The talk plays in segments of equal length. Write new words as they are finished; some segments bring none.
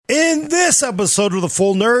In this episode of The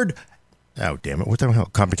Full Nerd... Oh, damn it. What the hell?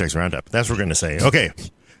 Computex Roundup. That's what we're going to say. Okay.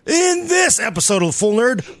 In this episode of The Full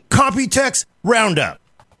Nerd, Computex Roundup.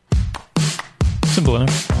 Simple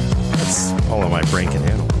enough. That's all my brain can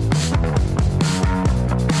handle.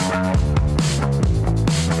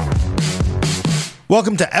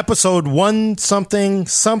 Welcome to episode 1-something.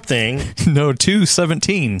 No,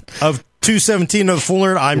 217. Of 217 of The Full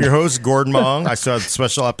Nerd. I'm your host, Gordon Mong. I saw a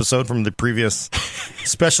special episode from the previous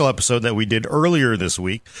special episode that we did earlier this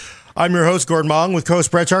week. I'm your host, Gordon Mong, with co-host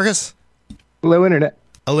Brad Charkis. Hello, Internet.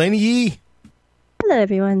 Elena Yee. Hello,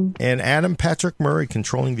 everyone. And Adam Patrick Murray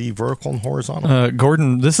controlling the vertical and horizontal.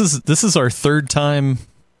 Gordon, this is our third time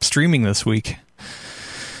streaming this week.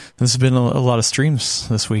 This has been a lot of streams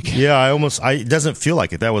this week. Yeah, it doesn't feel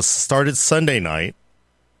like it. That was started Sunday night.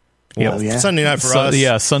 Well, yeah. Sunday night for us.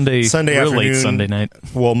 Yeah, Sunday afternoon. Late Sunday night.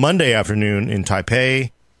 Well, Monday afternoon in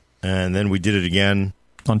Taipei, and then we did it again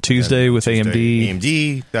on Tuesday with AMD.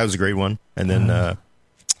 AMD, that was a great one. And then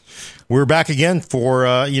we're back again for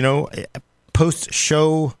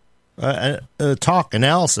post-show talk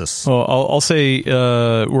analysis. Well, I'll say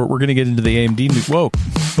we're going to get into the AMD news. Whoa,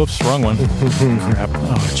 whoops, wrong one. Crap.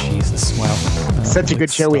 Oh, Jesus! Wow, such a good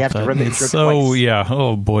show. We have to run the intro twice. Yeah.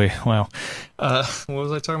 Oh boy. Wow. What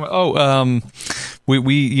was I talking about? Oh,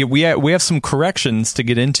 we have some corrections to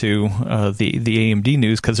get into the AMD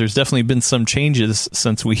news, because there's definitely been some changes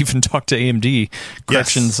since we even talked to AMD.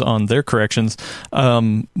 Corrections on their corrections.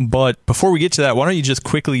 But before we get to that, why don't you just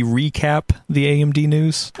quickly recap the AMD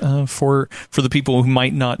news for the people who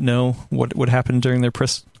might not know what happened during their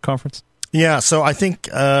press conference? Yeah. So I think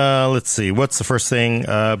let's see. What's the first thing?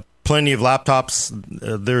 Plenty of laptops.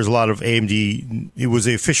 There's a lot of AMD. It was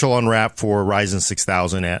the official unwrap for Ryzen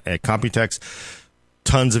 6000 at Computex.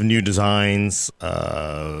 Tons of new designs.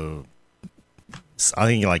 I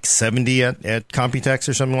think like 70 at Computex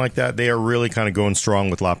or something like that. They are really kind of going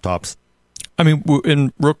strong with laptops. I mean,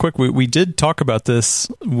 and real quick, we did talk about this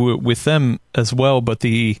with them as well, but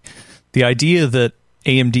the idea that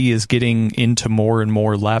AMD is getting into more and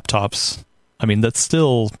more laptops, I mean, that's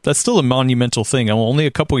still a monumental thing. Only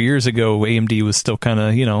a couple years ago, AMD was still kind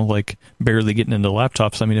of, like barely getting into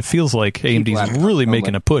laptops. I mean, it feels like AMD's really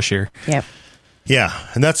making a push here. Yep. Yeah,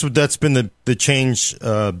 and that's been the change.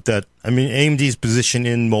 AMD's position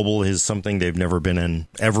in mobile is something they've never been in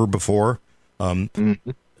ever before.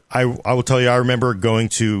 I will tell you, I remember going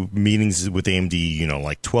to meetings with AMD,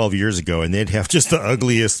 like 12 years ago, and they'd have just the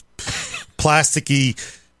ugliest, plasticky,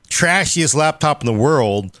 trashiest laptop in the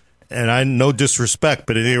world. And no disrespect,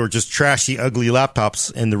 but they were just trashy, ugly laptops.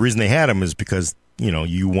 And the reason they had them is because,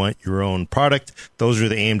 you want your own product. Those are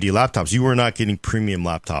the AMD laptops. You were not getting premium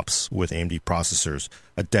laptops with AMD processors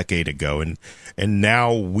a decade ago. And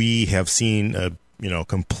now we have seen a,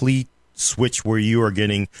 complete switch where you are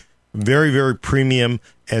getting very, very premium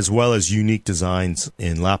as well as unique designs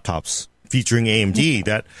in laptops featuring AMD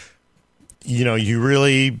that, you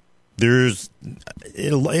really,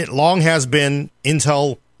 it long has been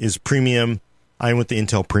Intel is premium. I went the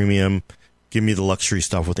Intel premium. Give me the luxury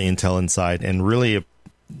stuff with the Intel inside. And really,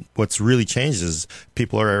 what's really changed is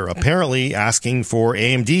people are apparently asking for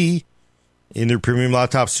AMD in their premium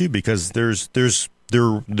laptops too, because they're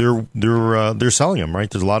selling them, right?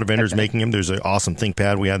 There's a lot of vendors making them. There's an awesome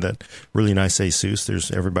ThinkPad. We had that really nice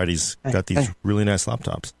Asus. Everybody's got these really nice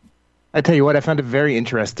laptops. I tell you what, I found it very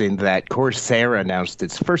interesting that Corsair announced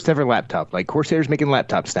its first ever laptop. Like, Corsair's making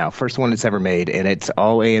laptops now, first one it's ever made, and it's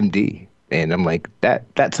all AMD. And I'm like, that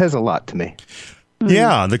says a lot to me.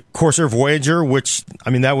 Yeah, the Corsair Voyager, which,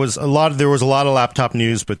 there was a lot of laptop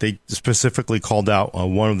news, but they specifically called out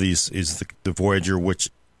one of these is the Voyager, which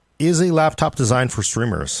is a laptop designed for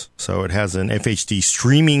streamers. So it has an FHD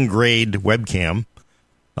streaming grade webcam.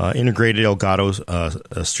 Integrated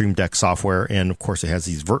Elgato Stream Deck software, and of course it has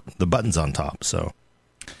the buttons on top. So,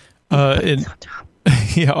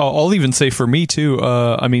 yeah, I'll even say for me too.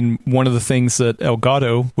 One of the things that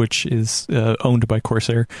Elgato, which is owned by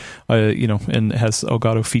Corsair, and has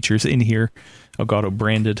Elgato features in here, Elgato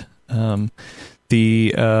branded.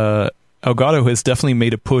 The Elgato has definitely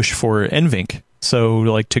made a push for NVENC. So,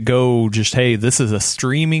 like, to go just, hey, this is a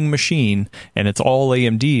streaming machine and it's all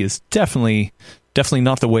AMD is definitely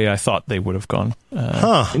not the way I thought they would have gone.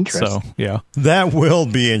 Interesting. So, yeah. That will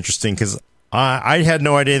be interesting, because I had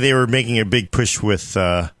no idea they were making a big push with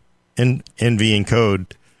NVENC.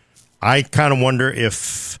 I kind of wonder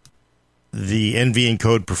if the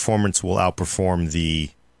NVENC performance will outperform the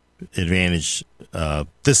Advantage.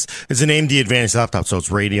 This is an AMD Advantage laptop, so it's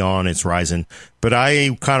Radeon, it's Ryzen. But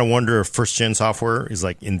I kind of wonder if first-gen software is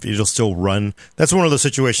it'll still run. That's one of those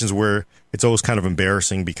situations where it's always kind of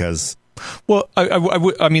embarrassing, because Well,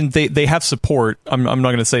 I mean, they have support. I'm not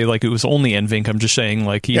going to say like it was only NVINC. I'm just saying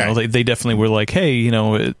like you know they definitely were like, hey,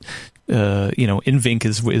 NVINC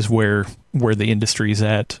is where the industry's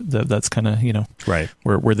at. That's kind of right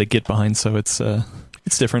where they get behind. So it's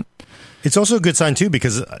different. It's also a good sign too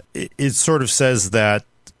because it sort of says that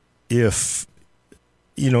if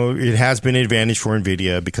it has been an advantage for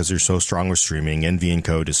NVIDIA because they're so strong with streaming. NVENC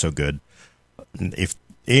code is so good. If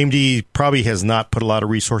AMD probably has not put a lot of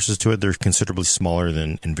resources to it, they're considerably smaller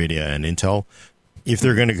than NVIDIA and Intel. If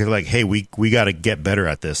they're going to go like, hey, we got to get better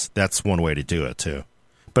at this, that's one way to do it too.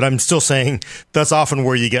 But I'm still saying that's often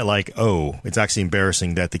where you get like, oh, it's actually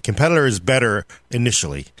embarrassing that the competitor is better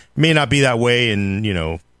initially. It may not be that way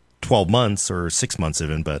in 12 months or 6 months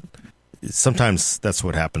even, but sometimes that's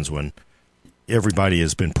what happens when everybody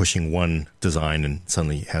has been pushing one design and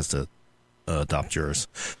suddenly has to adopt yours.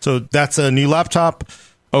 So that's a new laptop.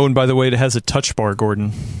 Oh, and by the way, it has a touch bar,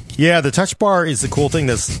 Gordon. Yeah, the touch bar is the cool thing.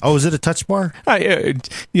 Is it a touch bar?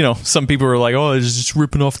 Some people are like, oh, it's just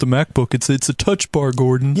ripping off the MacBook. It's a touch bar,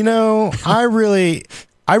 Gordon. I really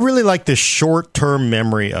like the short-term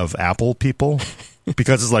memory of Apple people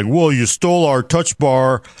because it's like, well, you stole our touch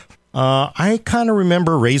bar. I kind of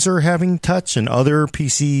remember Razer having touch and other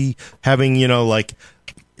PC having,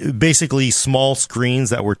 basically small screens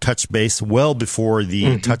that were touch-based well before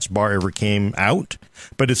the touch bar ever came out.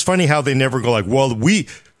 But it's funny how they never go like, well,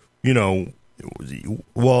 Razer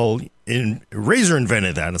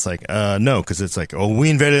invented that. And it's like, no, because it's like, oh, we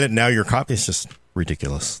invented it. Now you're copying. It's just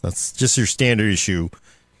ridiculous. That's just your standard issue.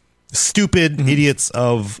 Stupid idiots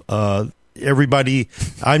of everybody.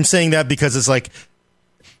 I'm saying that because it's like,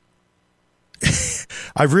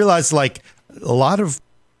 I've realized like a lot of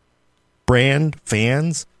brand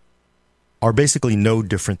fans are basically no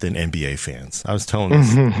different than NBA fans. I was telling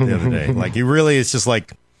this the other day. Like it really is just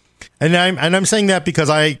like, and I'm saying that because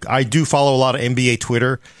I do follow a lot of NBA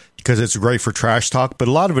Twitter because it's great for trash talk, but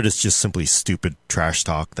a lot of it is just simply stupid trash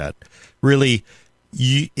talk that really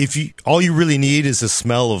all you really need is a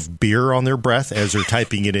smell of beer on their breath as they're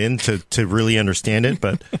typing it in to really understand it.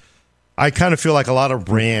 But I kind of feel like a lot of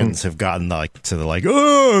brands have gotten like to the like,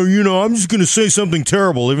 oh, I'm just going to say something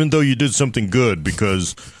terrible even though you did something good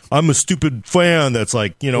because I'm a stupid fan that's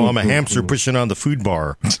like, I'm a hamster pushing on the food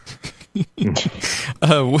bar. To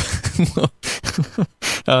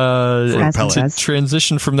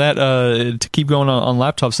transition from that to keep going on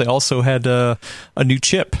laptops, they also had a new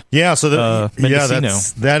chip. Yeah, so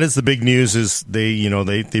that is the big news. Is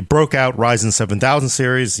they broke out Ryzen 7000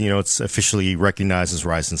 series. It's officially recognized as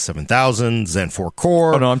Ryzen 7000 Zen 4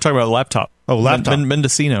 core. Oh no, I'm talking about a laptop. Oh, laptop.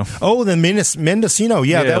 Mendocino. Oh, the Mendocino.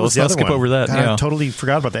 Yeah, that was the other skip one. over that. God, I totally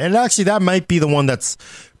forgot about that. And actually, that might be the one that's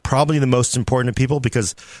probably the most important to people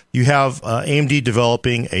because you have AMD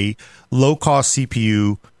developing a low-cost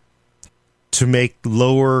CPU to make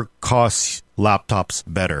lower-cost laptops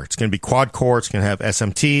better. It's going to be quad-core. It's going to have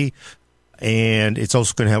SMT, and it's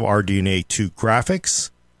also going to have RDNA 2 graphics.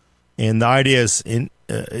 And the idea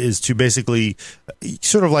is to basically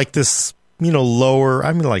sort of like this, lower,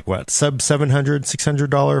 like what, sub $700,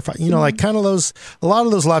 $600, like kind of those, a lot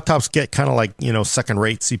of those laptops get kind of like,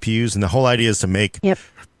 second-rate CPUs, and the whole idea is to make a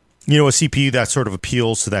CPU that sort of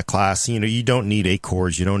appeals to that class. You don't need 8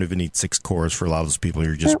 cores. You don't even need 6 cores for a lot of those people.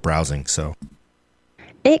 You're just browsing. So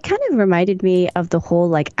it kind of reminded me of the whole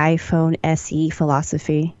like iPhone SE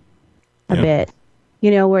philosophy a bit.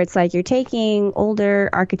 Where it's like you're taking older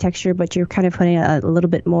architecture, but you're kind of putting a little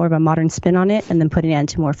bit more of a modern spin on it and then putting it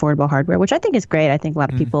into more affordable hardware, which I think is great. I think a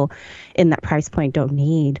lot of people in that price point don't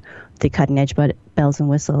need the cutting edge bells and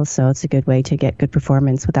whistles. So it's a good way to get good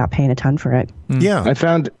performance without paying a ton for it. Yeah. I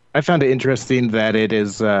found it interesting that it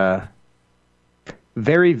is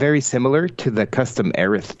very, very similar to the custom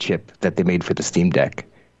Aerith chip that they made for the Steam Deck.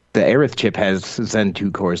 The Aerith chip has Zen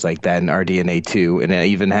 2 cores like that and RDNA 2, and it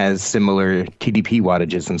even has similar TDP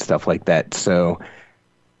wattages and stuff like that. So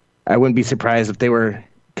I wouldn't be surprised if they were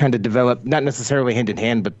kind of developed, not necessarily hand in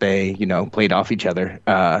hand, but they, played off each other.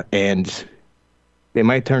 And they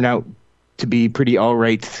might turn out to be pretty all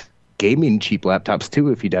right gaming cheap laptops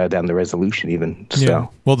too if you dial down the resolution even. So yeah.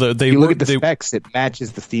 Well, you look at the specs, it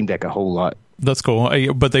matches the Steam Deck a whole lot. That's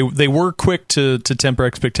cool. But they were quick to temper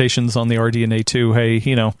expectations on the RDNA 2. Hey,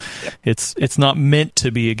 it's not meant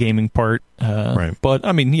to be a gaming part. Right. But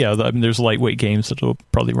there's lightweight games that will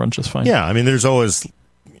probably run just fine. Yeah, there's always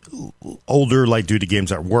older light duty games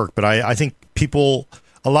that work, but I think a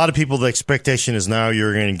lot of people, the expectation is now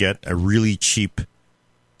you're going to get a really cheap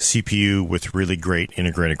CPU with really great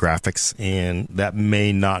integrated graphics, and that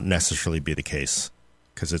may not necessarily be the case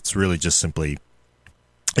because it's really just simply,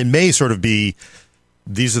 it may sort of be,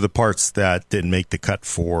 these are the parts that didn't make the cut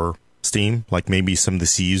for Steam. Like maybe some of the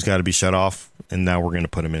CUs got to be shut off, and now we're going to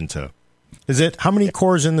put them into. Is it how many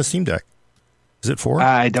cores in the Steam Deck? Is it 4?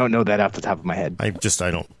 I don't know that off the top of my head.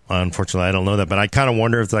 Unfortunately, I don't know that. But I kind of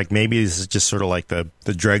wonder if like maybe this is just sort of like the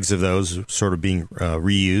dregs of those sort of being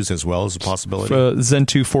reused as well as a possibility. Zen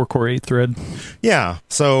 2 4-core 8-thread. Yeah.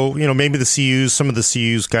 So, maybe some of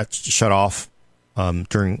the CUs got shut off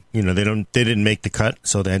during, they didn't make the cut,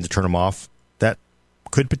 so they had to turn them off. That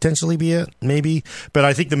could potentially be it, maybe. But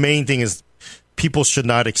I think the main thing is people should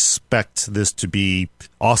not expect this to be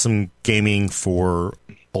awesome gaming for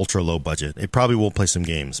ultra low budget. It probably will play some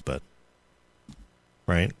games, but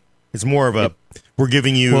right, it's more of a we're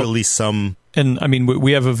giving you at least some. And I mean,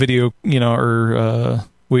 we have a video, we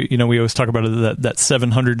always talk about it, that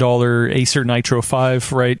 $700 Acer Nitro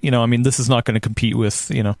 5, right? I mean, this is not going to compete with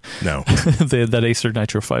no that Acer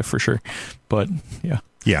Nitro 5 for sure, but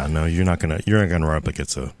yeah, no, you're not gonna run up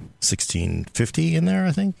against a 1650 in there,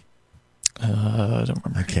 I think. I don't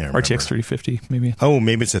remember. I can't remember. RTX 3050 maybe. Oh,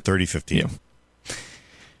 maybe it's a 3050. Yeah.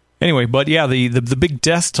 Anyway, but yeah, the big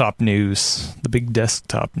desktop news. The big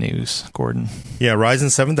desktop news, Gordon. Yeah,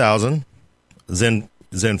 Ryzen 7000, Zen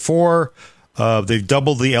 4. They've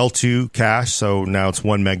doubled the L2 cache, so now it's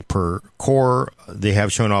 1 meg per core. They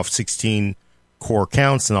have shown off 16 core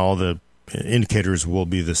counts, and all the indicators will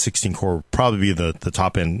be the 16 core, probably be the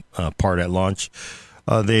top end part at launch.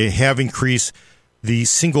 They have increased the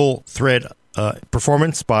single thread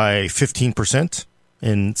performance by 15%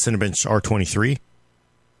 in Cinebench R23.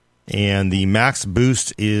 And the max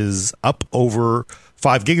boost is up over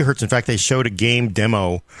 5 gigahertz. In fact, they showed a game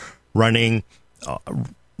demo running,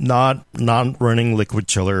 not running liquid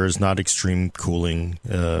chillers, not extreme cooling,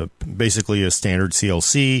 basically a standard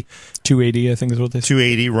CLC. 280, I think is what they said.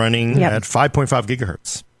 280 running at 5.5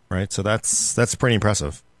 gigahertz, right? So that's pretty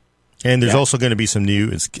impressive. And there's also going to be some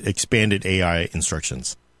new expanded AI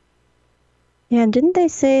instructions. Yeah, and didn't they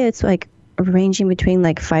say it's like ranging between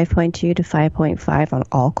like 5.2 to 5.5 on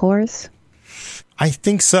all cores? I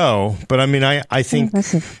think so, but I mean, I think,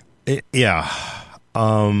 yeah.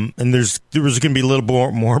 And there was going to be a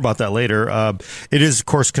little more about that later. It is, of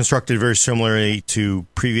course, constructed very similarly to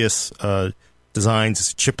previous designs.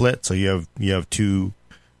 It's a chiplet, so you have two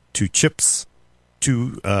chips,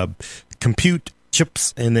 two compute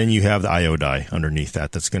chips, and then you have the I/O die underneath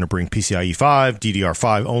that. That's going to bring PCIe 5,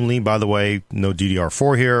 DDR5 only, by the way, no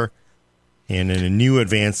DDR4 here. And in a new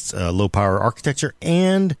advanced low-power architecture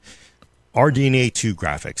and RDNA 2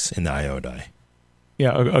 graphics in the I/O die.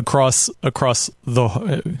 Yeah, across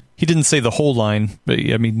the... he didn't say the whole line, but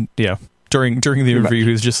I mean, yeah. During the interview,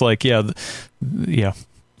 he was just like, yeah,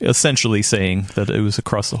 essentially saying that it was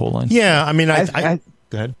across the whole line. Yeah, I mean, I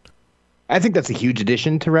go ahead. I think that's a huge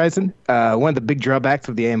addition to Ryzen. One of the big drawbacks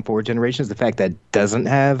of the AM4 generation is the fact that it doesn't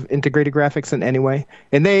have integrated graphics in any way.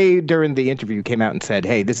 And they, during the interview, came out and said,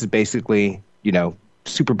 hey, this is basically,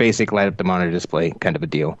 super basic light up the monitor display kind of a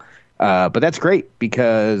deal. But that's great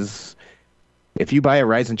because if you buy a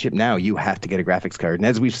Ryzen chip now, you have to get a graphics card. And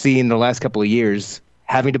as we've seen the last couple of years,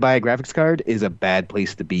 having to buy a graphics card is a bad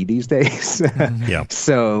place to be these days. Yeah.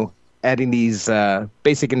 So adding these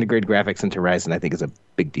basic integrated graphics into Ryzen, I think, is a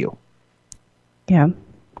big deal. Yeah.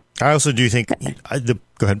 I also do think...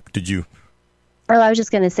 go ahead. Did you... Well, I was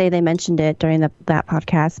just going to say they mentioned it during that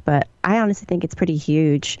podcast, but I honestly think it's pretty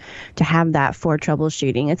huge to have that for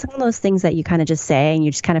troubleshooting. It's one of those things that you kind of just say and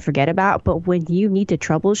you just kind of forget about. But when you need to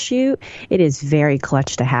troubleshoot, it is very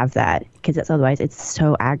clutch to have that because otherwise it's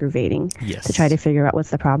so aggravating to try to figure out what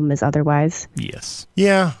the problem is otherwise. Yes.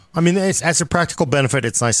 Yeah. I mean, as a practical benefit,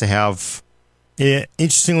 it's nice to have.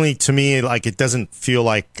 Interestingly, to me, like it doesn't feel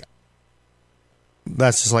like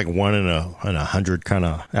that's just like 1 in 100 kind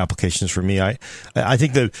of applications for me. I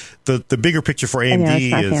think the bigger picture for AMD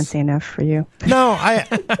it's not fancy enough for you. No,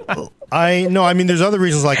 I mean, there's other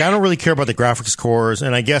reasons. Like I don't really care about the graphics cores,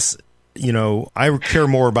 and I guess I care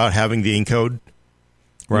more about having the encode.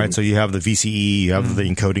 Right, so you have the VCE, you have the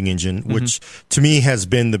encoding engine, which to me has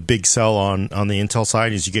been the big sell on the Intel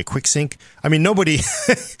side. Is you get quick sync. I mean, nobody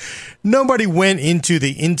went into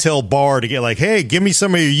the Intel bar to get like, hey, give me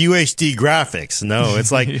some of your UHD graphics. No,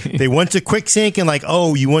 it's like they went to quick sync and like,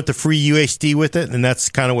 oh, you want the free UHD with it, and that's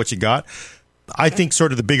kind of what you got. I think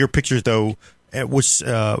sort of the bigger picture though, which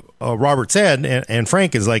Robert said and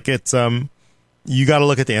Frank is like it's you got to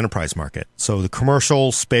look at the enterprise market. So the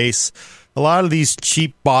commercial space. A lot of these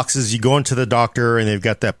cheap boxes, you go into the doctor and they've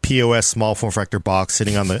got that POS small form factor box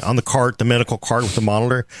sitting on the cart, the medical cart with the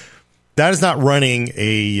monitor. That is not running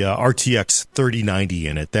a RTX 3090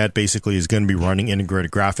 in it. That basically is going to be running integrated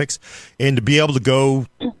graphics. And to be able to go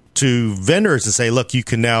to vendors and say, look, you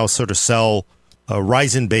can now sort of sell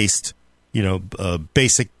Ryzen-based,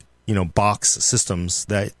 basic box systems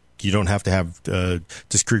that you don't have to have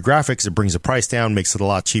discrete graphics. It brings the price down, makes it a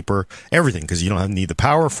lot cheaper, everything, because you don't need the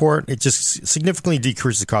power for it. It just significantly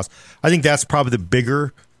decreases the cost. I think that's probably the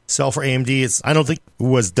bigger sell for AMD. I don't think it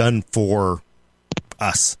was done for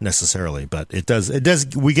us necessarily, but it does.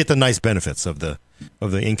 We get the nice benefits of the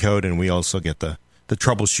encode, and we also get the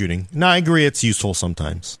troubleshooting. Now, I agree it's useful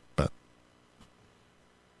sometimes, but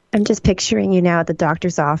I'm just picturing you now at the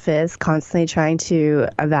doctor's office, constantly trying to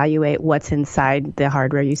evaluate what's inside the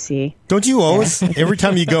hardware you see. Don't you always? Every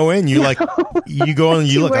time you go in, you go in and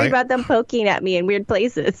you look. Worry about them poking at me in weird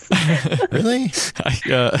places. Really?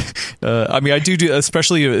 I mean, I do,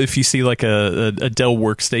 especially if you see like a Dell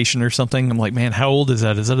workstation or something. I'm like, man, how old is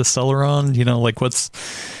that? Is that a Celeron? Like what's,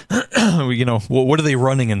 what are they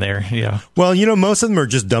running in there? Yeah. Well, most of them are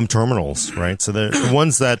just dumb terminals, right? So the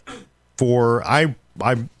ones that I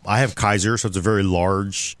have Kaiser, so it's a very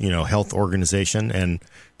large, health organization, and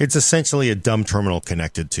it's essentially a dumb terminal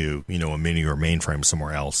connected to, a mini or mainframe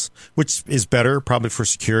somewhere else, which is better probably for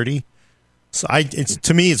security. So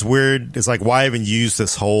to me, it's weird. It's like, why even use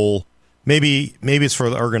this whole? Maybe it's for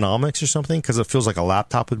the ergonomics or something, because it feels like a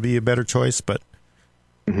laptop would be a better choice. But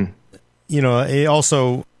it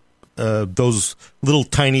also those little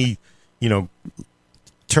tiny,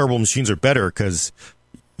 terrible machines are better because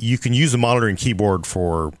you can use a monitor and keyboard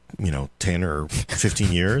for 10 or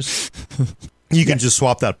 15 years. You can just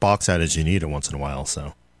swap that box out as you need it once in a while.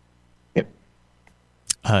 So, yep.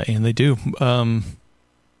 And they do.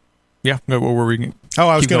 Yeah. What were we? Oh,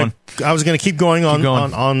 I was going to keep going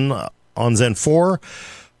on Zen 4.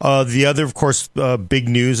 The other, of course, big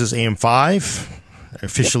news is AM5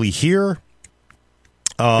 officially here.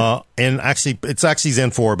 And actually, it's actually Zen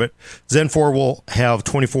 4, but Zen 4 will have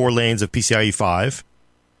 24 lanes of PCIe 5.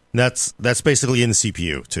 That's basically in the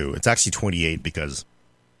CPU too. It's actually 28 because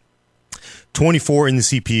 24 in the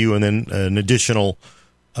CPU and then an additional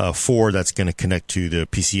 4 that's going to connect to the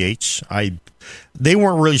PCH. They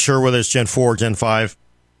weren't really sure whether it's Gen 4 or Gen 5.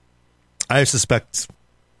 I suspect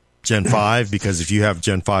Gen 5 because if you have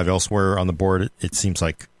Gen 5 elsewhere on the board, it seems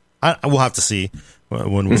like we'll have to see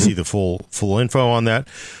when we see the full info on that.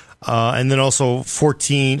 And then also up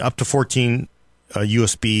to 14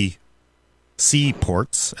 USB-C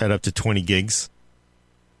ports at up to 20 gigs.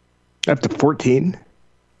 Up to 14?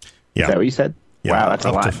 Yeah. Is that what you said? Yeah, wow, that's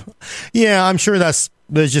a lot. Yeah, I'm sure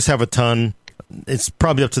they just have a ton. It's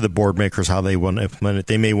probably up to the board makers how they want to implement it.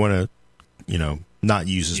 They may want to, not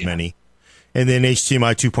use as many. And then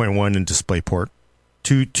HDMI 2.1 and DisplayPort.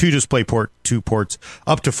 Two DisplayPort, 2 ports,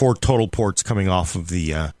 up to 4 total ports coming off of the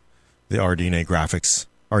RDNA graphics,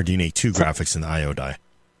 RDNA 2 graphics in the I/O die.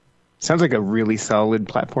 Sounds like a really solid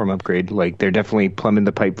platform upgrade. Like they're definitely plumbing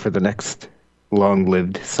the pipe for the next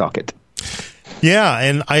long-lived socket. Yeah,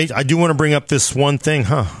 and I do want to bring up this one thing.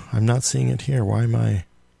 I'm not seeing it here. Why am I?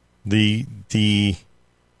 The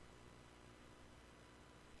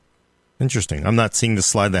interesting. I'm not seeing the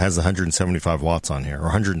slide that has 175 watts on here, or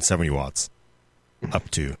 170 watts up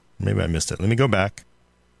to. Maybe I missed it. Let me go back.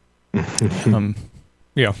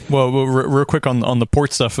 Yeah. Well, real quick on the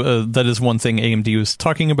port stuff, that is one thing AMD was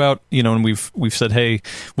talking about, and we've said, hey,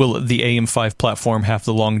 will the AM5 platform have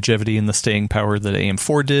the longevity and the staying power that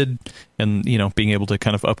AM4 did? And, being able to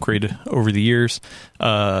kind of upgrade over the years,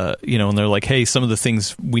 and they're like, hey, some of the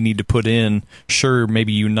things we need to put in, sure,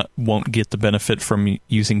 maybe you won't get the benefit from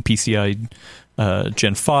using PCI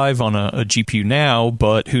Gen 5 on a GPU now,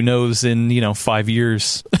 but who knows in 5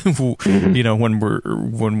 years, when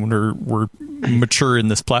we're mature in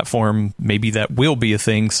this platform, maybe that will be a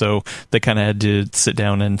thing. So they kind of had to sit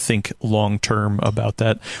down and think long term about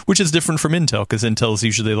that, which is different from Intel, because Intel is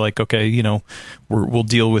usually like, okay, we'll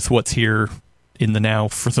deal with what's here in the now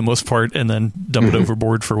for the most part, and then dump it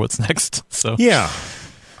overboard for what's next. So yeah,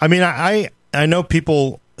 I mean, I know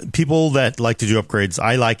people that like to do upgrades.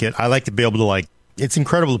 I like it. I like to be able to it's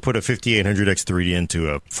incredible to put a 5800X3D into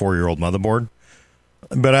a 4-year-old motherboard.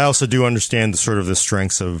 But I also do understand the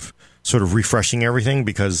strengths of sort of refreshing everything,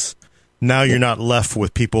 because now you're not left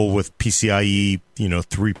with people with PCIe,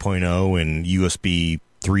 3.0 and USB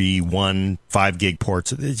 3.1, 5 gig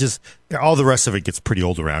ports. It just, all the rest of it gets pretty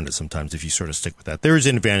old around it sometimes if you sort of stick with that. There is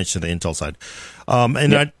an advantage to the Intel side.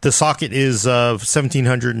 The socket is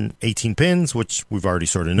 1,718 pins, which we've already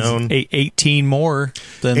sort of known. 18 more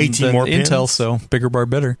than Intel, pins. So bigger bar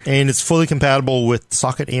better. And it's fully compatible with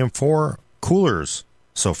socket AM4 coolers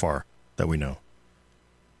so far that we know.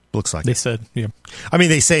 Looks like they said, yeah. I mean,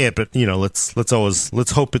 they say it, but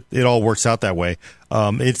let's hope it all works out that way.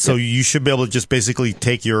 So you should be able to just basically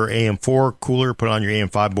take your AM4 cooler, put it on your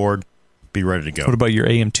AM5 board, be ready to go. What about your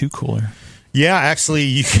AM2 cooler? Yeah, actually,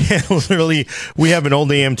 you can literally. We have an old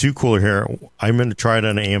AM2 cooler here. I'm going to try it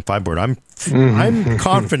on an AM5 board. I'm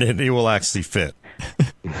confident it will actually fit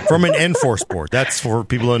from an N-Force board. That's for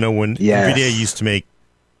people who know when NVIDIA used to make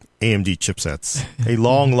AMD chipsets a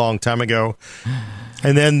long time ago.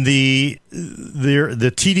 And then the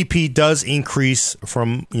TDP does increase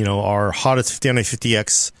from our hottest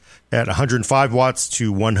 5950X at 105 watts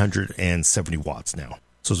to 170 watts now.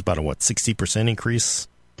 So it's about a 60% increase.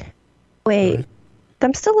 Wait, right?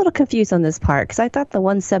 I'm still a little confused on this part because I thought the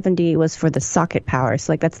 170 was for the socket power.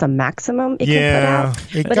 So that's the maximum it can put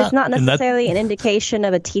out. But it's not necessarily an indication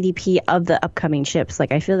of a TDP of the upcoming chips.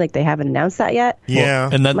 Like I feel like they haven't announced that yet. Yeah,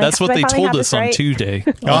 and that's what they told us on Tuesday.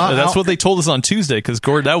 That's what they told us on Tuesday because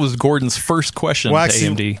that was Gordon's first question to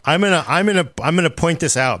AMD. I'm gonna point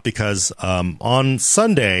this out because on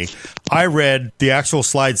Sunday I read the actual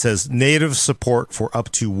slide says native support for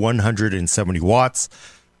up to 170 watts.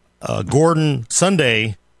 Gordon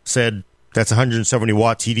Sunday said that's 170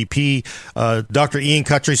 watt TDP. Dr. Ian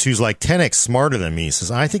Cuttriss, who's like 10x smarter than me,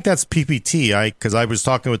 says, I think that's PPT. Because I was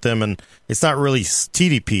talking with them and it's not really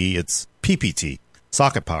TDP, it's PPT,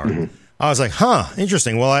 socket power. Mm-hmm. I was like,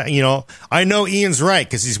 interesting. Well, I know Ian's right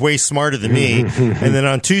because he's way smarter than me. And then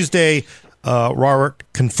on Tuesday, Robert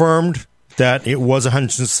confirmed that it was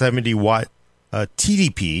 170 watt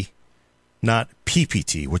TDP, not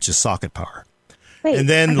PPT, which is socket power. Wait, and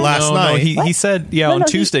then last night... he said, on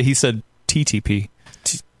Tuesday, he said TTP.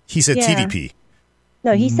 He said TDP.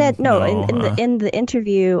 No, he said, in the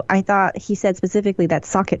interview, I thought he said specifically that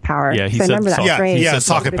socket power. Yeah, he said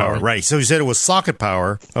socket power, right. So he said it was socket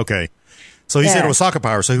power. Okay. So he said it was socket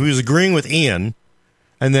power. So he was agreeing with Ian.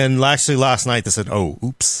 And then actually last night they said, oh,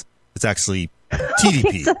 oops, it's actually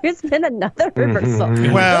TDP. So there's been another reversal.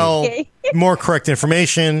 Well, more correct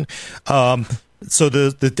information. So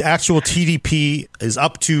the actual TDP is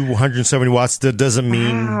up to 170 watts. That doesn't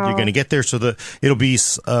mean you're going to get there. So it'll be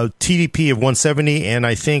a TDP of 170, and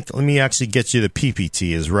I think let me actually get you the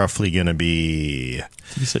PPT is roughly going to be.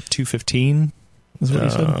 You said 215. Is what you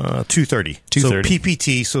said? 230. So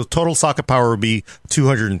PPT. So total socket power would be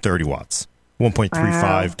 230 watts.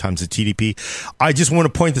 1.35 times the TDP. I just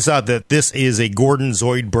want to point this out that this is a Gordon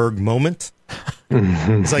Zoidberg moment.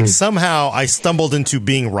 It's like somehow I stumbled into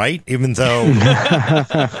being right, even though.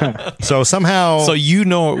 So somehow. So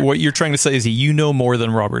what you're trying to say is more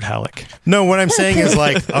than Robert Halleck. No, what I'm saying is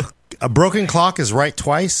like a broken clock is right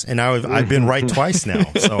twice, and I've been right twice now.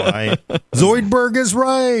 So Zoidberg is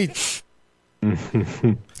right.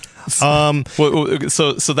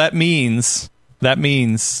 So that means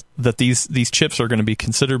that these chips are going to be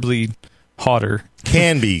considerably hotter.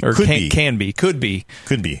 Could be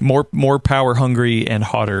more power hungry and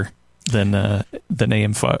hotter than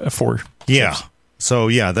AM4. Yeah. Chips. So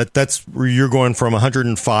that's where you're going from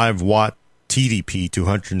 105 watt TDP to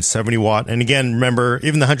 170 watt. And again, remember,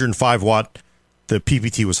 even the 105 watt, the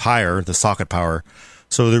PPT was higher, the socket power.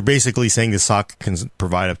 So they're basically saying the socket can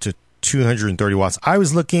provide up to 230 watts. I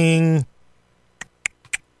was looking.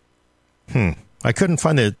 I couldn't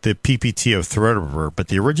find the PPT of Threadripper, but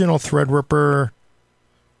the original Threadripper.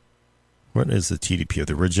 What is the TDP of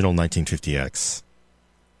the original 1950X?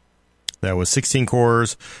 That was 16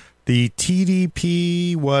 cores. The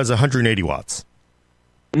TDP was 180 watts.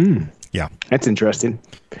 Yeah. That's interesting.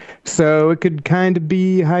 So it could kind of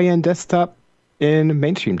be high-end desktop and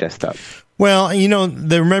mainstream desktop. Well,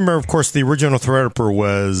 remember, of course, the original Threadripper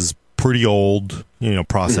was pretty old,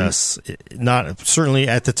 process. Mm-hmm. Not certainly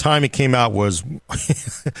at the time it came out was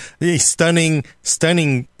a stunning,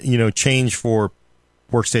 change for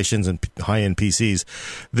workstations and high-end PCs.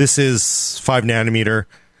 This is 5 nanometer.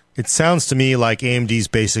 It sounds to me like AMD's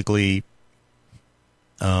basically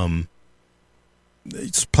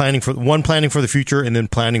it's planning for the future and then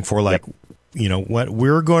planning for what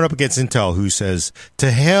we're going up against Intel, who says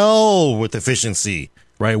to hell with efficiency,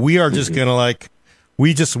 right? We are just gonna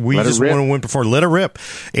we just want to win before let it rip.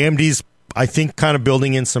 AMD's I think kind of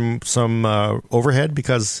building in some overhead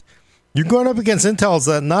because you're going up against Intel's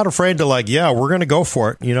not afraid to we're going to go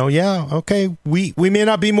for it. Okay, we may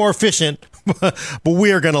not be more efficient, but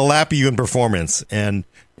we are going to lap you in performance. And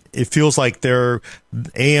it feels like their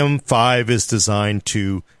AM5 is designed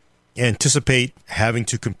to anticipate having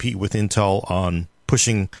to compete with Intel on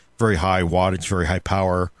pushing very high wattage, very high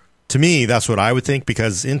power. To me, that's what I would think,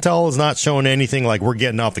 because Intel is not showing anything like we're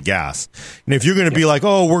getting off the gas. And if you're going to be like,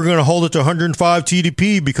 oh, we're going to hold it to 105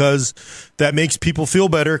 TDP because that makes people feel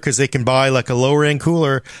better because they can buy a lower end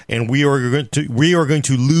cooler, and we are going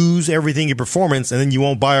to lose everything in performance, and then you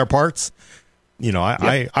won't buy our parts.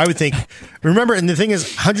 I would think. Remember, and the thing is,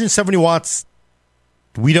 170 watts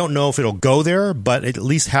we don't know if it'll go there, but at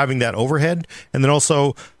least having that overhead. And then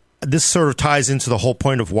also, this sort of ties into the whole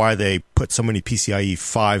point of why they put so many PCIe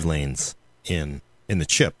 5 lanes in the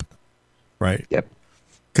chip, right? Yep.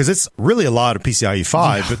 Because it's really a lot of PCIe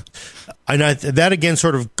 5. Yeah. That again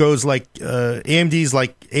sort of goes like AMD's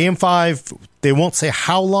like AM5, they won't say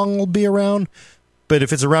how long it'll be around, but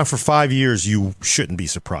if it's around for 5 years, you shouldn't be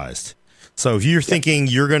surprised. So if you're thinking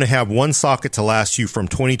you're going to have one socket to last you from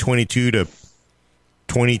 2022 to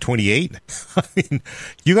 2028, I mean,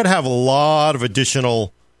 you got to have a lot of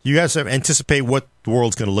additional. You guys have to anticipate what the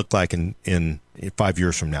world's going to look like in 5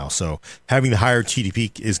 years from now. So having the higher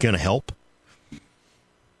TDP is going to help.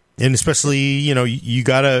 And especially, you're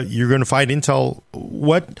going to fight Intel.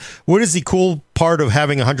 What is the cool part of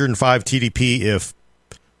having 105 TDP if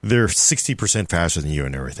they're 60% faster than you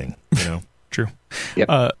and everything, True. Yep.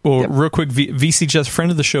 Real quick, VC Jester,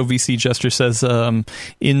 friend of the show, VC Jester says, in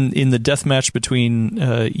the death match between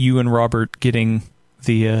you and Robert getting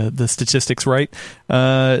the statistics right,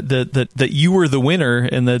 that you were the winner,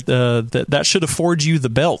 and that should afford you the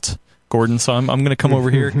belt, Gordon. So I'm going to come over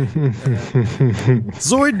here.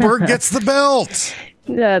 Zoidberg gets the belt.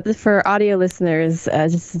 For audio listeners,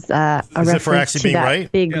 just a reference for actually to being that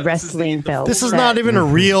right? big wrestling belt. This is not even a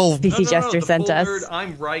real. VC Jester sent us. Nerd,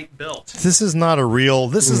 I'm right belt. This is not a real.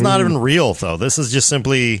 This is not even real, though. This is just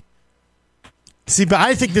simply. See, but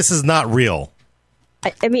I think this is not real.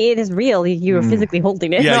 I mean, it is real. You were physically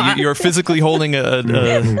holding it. Yeah, you're physically holding a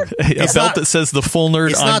belt that says the full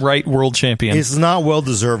nerd, I'm right world champion. It's not well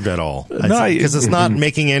deserved at all. Because it's not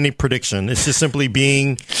making any prediction. It's just simply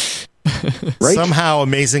being right? Somehow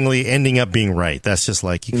amazingly ending up being right. That's just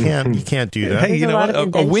like, you can't do that. Hey, you know what?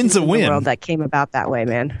 A win's a win. The world that came about that way,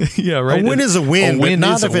 man. Yeah, right. A win is a win. A win but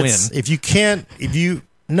not is if a it's, win. if you can't,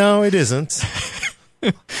 no, it isn't.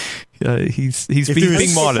 He's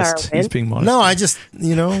being modest. He's being modest. No, I just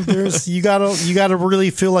you gotta really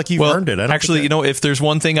feel like you've earned it. Actually, if there's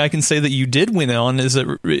one thing I can say that you did win on is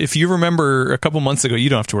that if you remember a couple months ago, you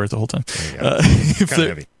don't have to wear it the whole time.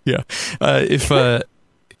 Heavy. Yeah,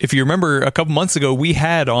 if you remember a couple months ago, we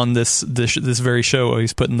had on this very show.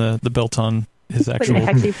 He's putting the belt on his actual.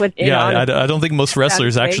 I don't think most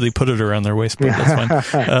wrestlers actually put it around their waist, but that's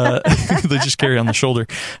fine. They just carry it on the shoulder.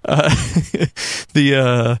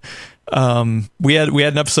 We had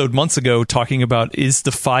an episode months ago talking about, is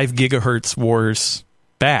the 5 gigahertz wars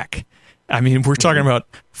back? I mean, we're talking about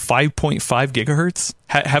 5.5 gigahertz.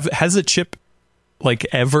 Has a chip like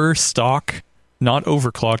ever stock not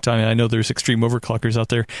overclocked? I mean, I know there's extreme overclockers out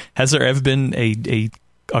there. Has there ever been a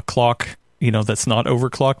clock that's not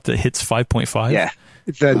overclocked that hits 5.5? Yeah,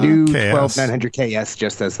 the new 12900KS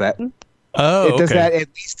just does that. Oh, it does that at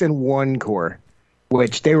least in one core.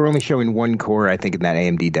 Which they were only showing one core, I think, in that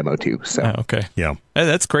AMD demo too. So okay, yeah,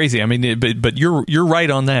 that's crazy. I mean, but you're right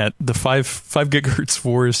on that. The 5 gigahertz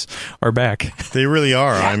wars are back. They really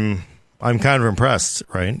are. I'm kind of impressed,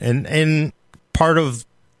 right? And part of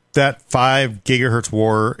that 5 gigahertz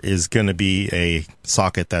war is going to be a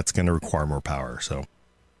socket that's going to require more power. So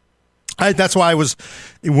that's why I was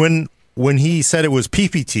when he said it was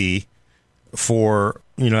PPT for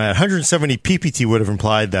at 170 PPT would have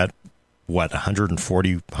implied that.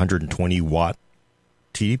 140, 120 watt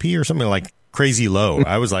TDP or something like crazy low.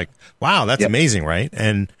 I was like, wow, that's amazing, right?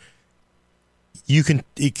 And it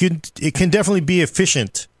can definitely be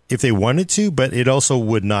efficient if they wanted to, but it also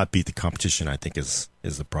would not beat the competition, I think is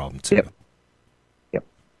the problem too. Yep.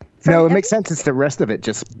 No, it makes sense. It's the rest of it,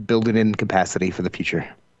 just building in capacity for the future.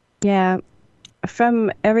 Yeah.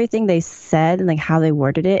 From everything they said and like how they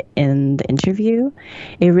worded it in the interview,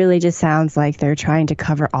 it really just sounds like they're trying to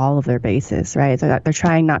cover all of their bases, right? So that they're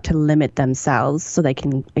trying not to limit themselves so they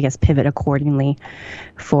can, I guess, pivot accordingly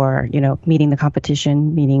for, meeting the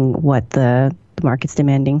competition, meeting what the market's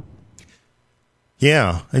demanding.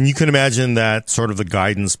 Yeah. And you can imagine that sort of the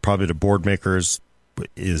guidance probably to board makers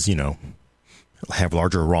is, have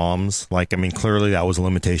larger ROMs. Like, I mean, clearly that was a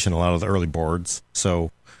limitation, a lot of the early boards. So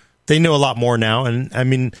they know a lot more now. And I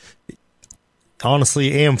mean,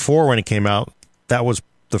 honestly, AM4, when it came out, that was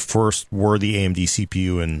the first worthy AMD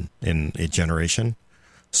CPU in a generation.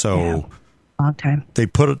 So long time.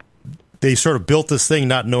 They sort of built this thing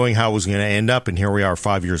not knowing how it was going to end up. And here we are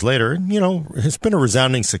 5 years later. And, it's been a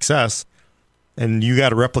resounding success. And you got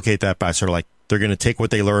to replicate that by sort of like, they're going to take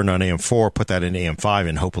what they learned on AM4, put that in AM5,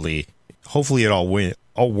 and hopefully it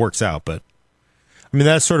all works out. But I mean,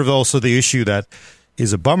 that's sort of also the issue that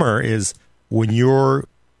is a bummer is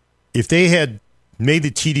if they had made the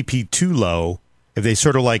TDP too low, if they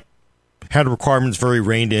sort of like had requirements very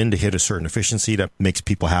reined in to hit a certain efficiency that makes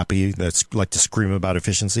people happy, that's like to scream about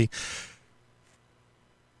efficiency,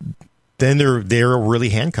 then they're really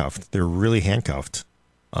handcuffed. They're really handcuffed,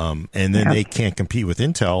 and then they can't compete with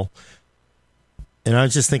Intel. And I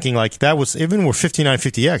was just thinking, like, that was even with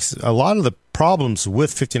 5950X. A lot of the problems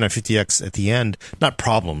with 5950X at the end, not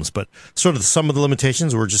problems, but sort of some of the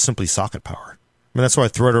limitations were just simply socket power. I mean, that's why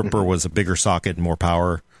Threadripper was a bigger socket and more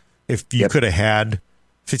power. If you could have had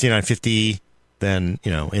 5950, then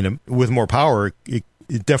with more power, it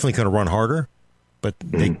definitely could have run harder. But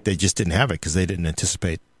they just didn't have it because they didn't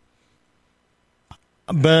anticipate.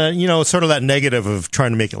 But it's sort of that negative of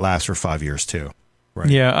trying to make it last for 5 years too. Right.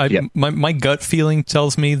 Yeah, my gut feeling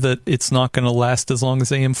tells me that it's not going to last as long as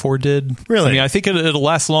AM4 did. Really? I mean, I think it'll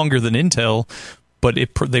last longer than Intel, but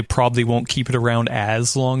they probably won't keep it around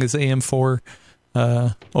as long as AM4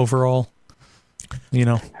 overall.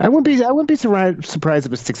 I wouldn't be surprised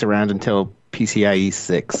if it sticks around until PCIe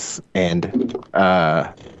 6 and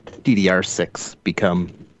DDR6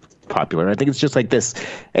 become popular. I think it's just like this.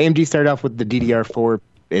 AMD started off with the DDR4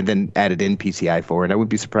 and then added in PCI 4, and I wouldn't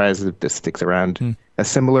be surprised if this sticks around a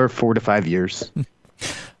similar 4 to 5 years.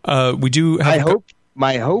 We do have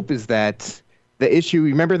my hope is that the issue,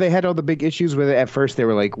 remember they had all the big issues with it at first. They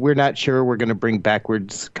were like, we're not sure we're going to bring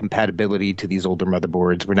backwards compatibility to these older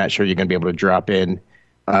motherboards. We're not sure you're going to be able to drop in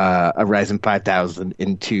a Ryzen 5000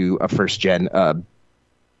 into a first gen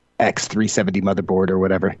X670 motherboard or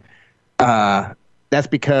whatever. That's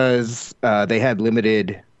because they had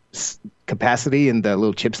limited capacity in the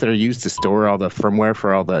little chips that are used to store all the firmware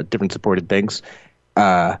for all the different supported things.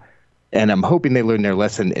 And I'm hoping they learn their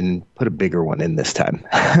lesson and put a bigger one in this time.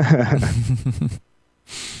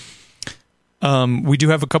 We do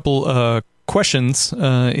have a couple questions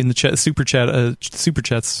in the chat, super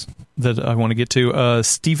chats that I want to get to.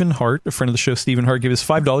 Stephen Hart, a friend of the show, Stephen Hart, gave us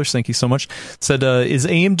 $5. Thank you so much. Said, is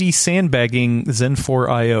AMD sandbagging Zen 4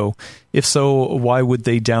 IO? If so, why would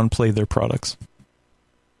they downplay their products?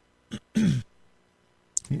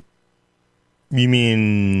 You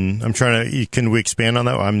mean, can we expand on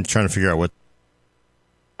that? I'm trying to figure out what.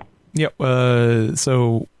 Yeah.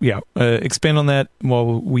 Expand on that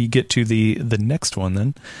while we get to the next one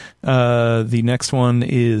then. The next one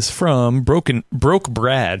is from Broke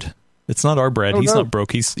Brad. It's not our Brad. He's not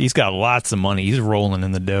broke. He's got lots of money. He's rolling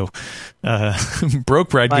in the dough. Broke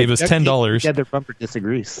Brad gave us $10. Yeah, their bumper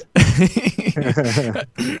disagrees.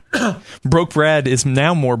 Broke Brad is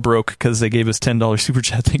now more broke because they gave us $10 super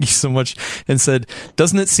chat. Thank you so much. And said,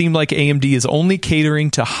 doesn't it seem like AMD is only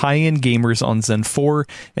catering to high-end gamers on Zen 4?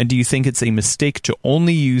 And do you think it's a mistake to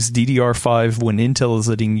only use DDR5 when Intel is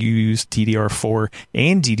letting you use DDR4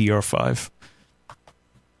 and DDR5?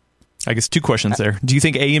 I guess two questions there. Do you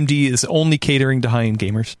think AMD is only catering to high-end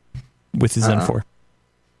gamers with the Zen 4?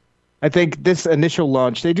 I think this initial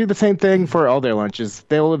launch, they do the same thing for all their launches.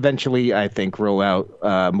 They'll eventually, I think, roll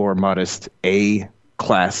out more modest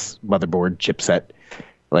A-class motherboard chipset,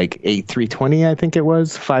 like A320, I think it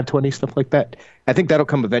was, 520, stuff like that. I think that'll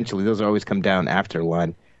come eventually. Those always come down after the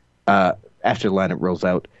line. After the line, it rolls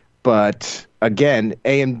out. But again,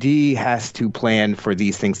 AMD has to plan for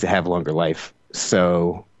these things to have longer life.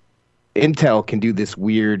 So Intel can do this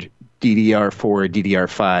weird DDR4,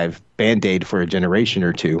 DDR5 Band-Aid for a generation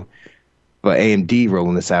or two, but AMD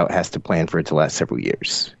rolling this out has to plan for it to last several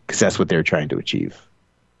years because that's what they're trying to achieve.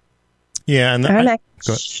 Yeah, and I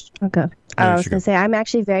was going to say I'm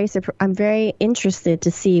actually I'm very interested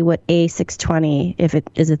to see what A620, if it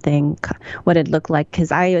is a thing, what it looked like,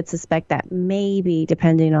 because I would suspect that maybe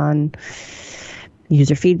depending on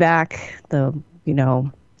user feedback, the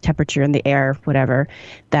temperature in the air, whatever,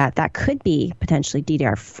 that could be potentially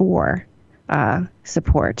DDR4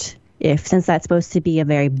 support, since that's supposed to be a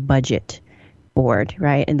very budget board,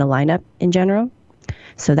 right, in the lineup in general.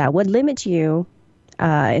 So that would limit you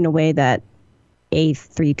in a way that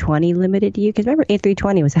A320 limited you, because remember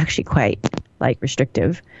A320 was actually quite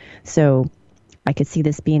restrictive. So I could see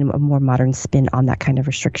this being a more modern spin on that kind of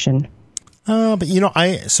restriction. But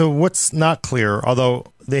so what's not clear, although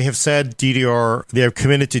they have said they have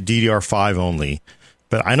committed to DDR5 only,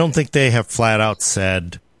 but I don't think they have flat out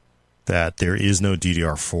said that there is no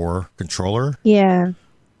DDR4 controller. Yeah.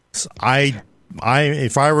 So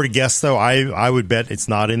if I were to guess though, I would bet it's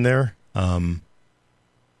not in there. Even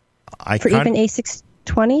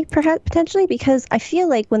A620 perhaps potentially, because I feel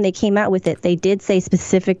like when they came out with it, they did say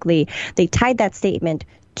specifically they tied that statement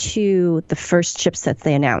to the first chipsets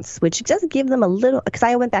they announced, which does give them a little, because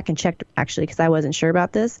I went back and checked actually because I wasn't sure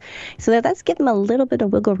about this, so that's give them a little bit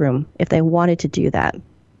of wiggle room if they wanted to do that.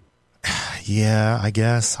 Yeah, I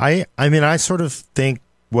guess. I mean, I sort of think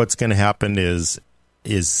what's going to happen is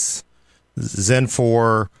Zen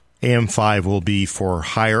 4 AM5 will be for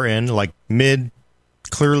higher end, like mid.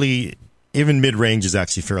 Clearly, even mid-range is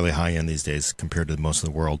actually fairly high-end these days compared to most of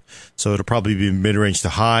the world. So it'll probably be mid-range to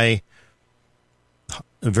high,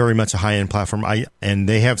 very much a high-end platform. And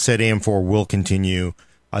they have said AM4 will continue.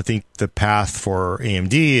 I think the path for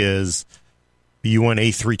AMD is you want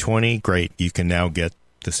A320, great. You can now get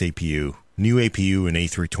this APU, new APU in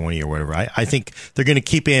A320 or whatever. I think they're going to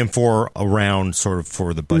keep AM4 around sort of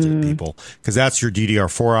for the budget people because that's your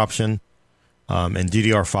DDR4 option. And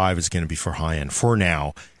DDR5 is going to be for high-end for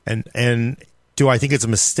now. And do I think it's a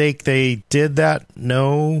mistake they did that?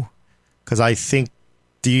 No, because I think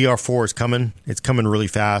DDR4 is coming. It's coming really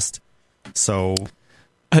fast. So,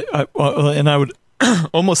 I would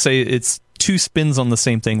almost say it's two spins on the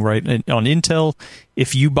same thing, right? And on Intel,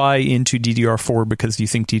 if you buy into DDR4 because you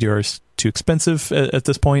think DDR is too expensive at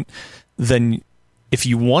this point, then if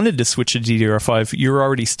you wanted to switch to DDR5, you're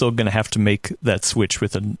already still going to have to make that switch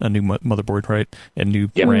with a new motherboard, right? And new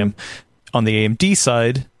RAM. On the AMD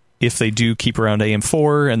side, if they do keep around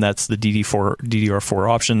AM4 and that's the DDR4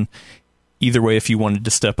 option, either way, if you wanted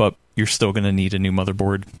to step up, you're still going to need a new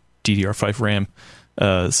motherboard, DDR5 RAM.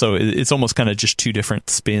 So it's almost kind of just two different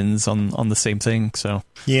spins on the same thing. So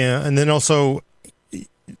yeah, and then also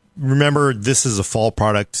remember this is a fall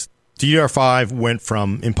product. DDR5 went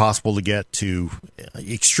from impossible to get to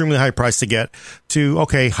extremely high price to get to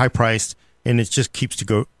okay, high priced, and it just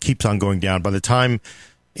keeps on going down. By the time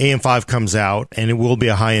AM5 comes out, and it will be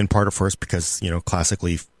a high end part at first because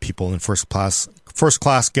classically people in first class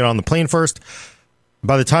get on the plane first.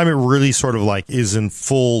 By the time it really sort of like is in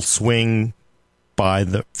full swing by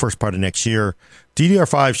the first part of next year,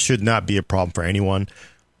 DDR5 should not be a problem for anyone.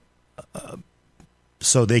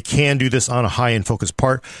 So they can do this on a high end focused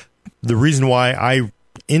part. The reason why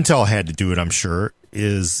Intel had to do it, I'm sure,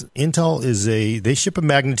 is Intel they ship a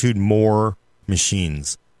magnitude more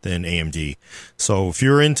machines than AMD. So if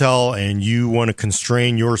you're Intel and you want to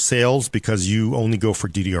constrain your sales because you only go for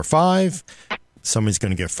DDR5, somebody's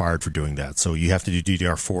going to get fired for doing that. So you have to do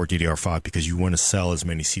DDR4, DDR5 because you want to sell as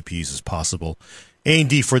many CPUs as possible.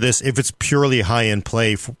 AMD for this, if it's purely high-end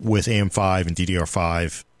play with AM5 and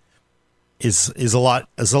DDR5, is a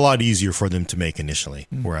lot easier for them to make initially.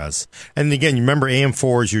 Whereas, and again, you remember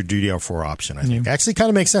AM4 is your DDR4 option. I think actually kind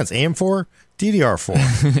of makes sense. AM4, DDR4,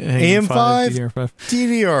 AM5,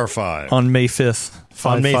 DDR5 on May 5th.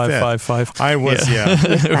 On May 5th. I was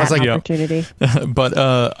I was like opportunity. But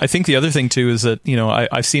I think the other thing too is that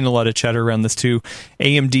I've seen a lot of chatter around this too.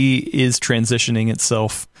 AMD is transitioning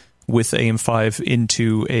itself with AM5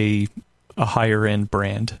 into a higher end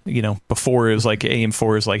brand. Before it was like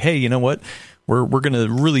AM4 is like, hey, you know what? We're going to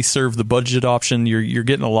really serve the budget option. You're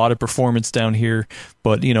getting a lot of performance down here,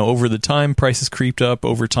 but over the time prices creeped up.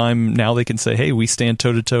 Over time, now they can say, hey, we stand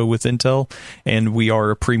toe to toe with Intel, and we are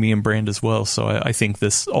a premium brand as well. So I think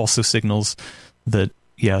this also signals that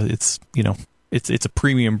it's it's a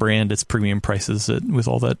premium brand. It's premium prices with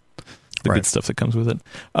all that. The good stuff that comes with it.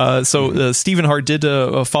 So Stephen Hart did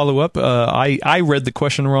a follow up. I read the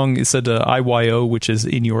question wrong. It said IYO, which is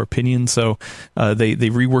in your opinion. So they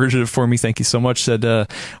reworded it for me. Thank you so much. Said,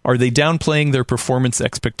 are they downplaying their performance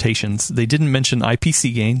expectations? They didn't mention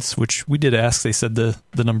IPC gains, which we did ask. They said the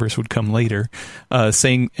numbers would come later.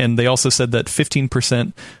 And they also said that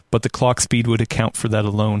 15%, but the clock speed would account for that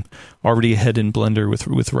alone. Already ahead in Blender with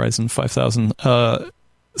Ryzen 5000.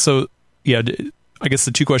 So yeah. I guess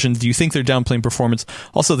the two questions: do you think they're downplaying performance?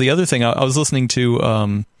 Also, the other thing I was listening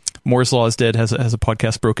to, Moore's Law is Dead has a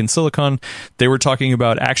podcast, Broken Silicon. They were talking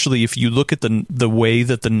about actually, if you look at the way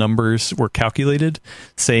that the numbers were calculated,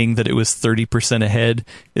 saying that it was 30% ahead,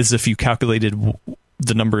 is if you calculated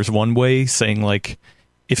the numbers one way, saying like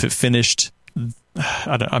if it finished.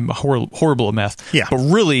 I'm horrible at math. Yeah. But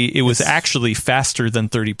really, it was actually faster than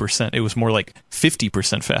 30%. It was more like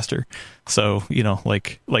 50% faster. So,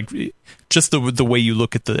 like just the way you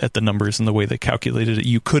look at the numbers and the way they calculated it,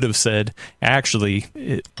 you could have said, actually...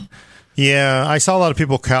 Yeah, I saw a lot of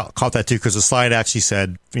people caught that too, because the slide actually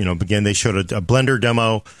said, again, they showed a Blender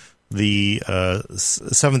demo. The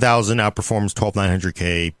 7000 outperforms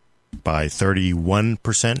 12900K by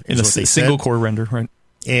 31%. In a single core render, right?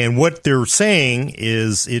 And what they're saying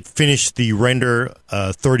is it finished the render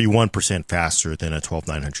 31% faster than a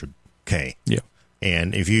 12900K. Yeah.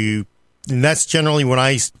 And and that's generally when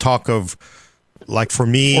I talk of, like for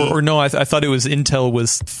me... Or no, I thought it was Intel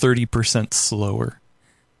was 30% slower.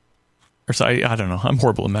 Or so I don't know. I'm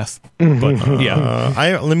horrible at math. But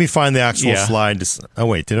yeah. Let me find the actual slide. Oh,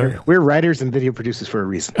 wait, did I? We're writers and video producers for a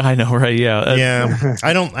reason. I know, right? Yeah. Yeah.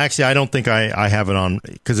 I don't think I have it on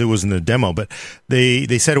because it was in the demo, but they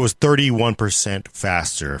said it was 31%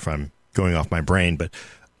 faster if I'm going off my brain. But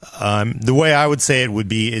the way I would say it would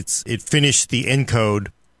be it finished the encode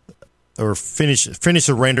or finish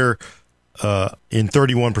a render in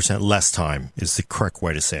 31% less time is the correct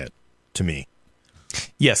way to say it to me.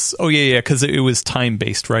 Yes. Oh, yeah, because it was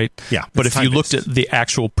time-based, right? Yeah. But if you looked at the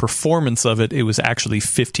actual performance of it, it was actually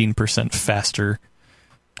 15% faster.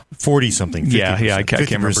 40-something. Yeah, I can't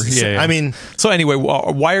remember. Yeah. I mean... So anyway,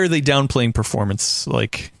 why are they downplaying performance?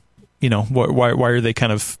 Like, why are they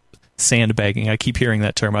kind of sandbagging? I keep hearing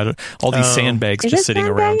that term. All these sandbags just sitting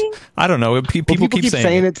around. I don't know. People keep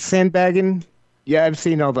saying it's sandbagging. Yeah, I've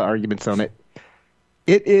seen all the arguments on it.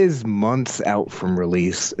 It is months out from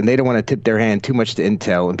release, and they don't want to tip their hand too much to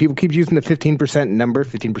Intel. And people keep using the 15% number,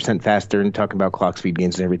 15% faster, and talking about clock speed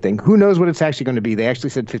gains and everything. Who knows what it's actually going to be? They actually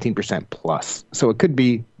said 15% plus, so it could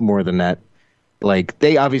be more than that. Like,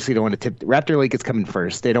 they obviously don't want to tip. Raptor Lake is coming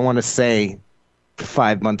first. They don't want to say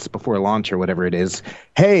 5 months before launch or whatever it is,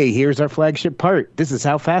 hey, here's our flagship part. This is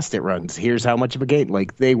how fast it runs. Here's how much of a gain.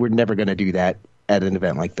 Like, they were never going to do that at an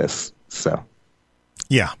event like this. So,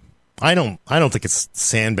 yeah. I don't think it's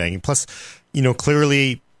sandbagging. Plus,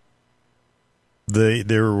 clearly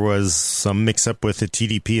there was some mix up with the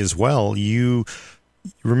TDP as well. You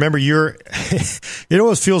remember it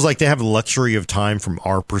always feels like they have the luxury of time from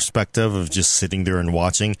our perspective of just sitting there and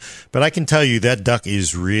watching. But I can tell you that duck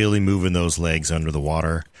is really moving those legs under the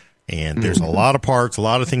water. And there's a lot of parts, a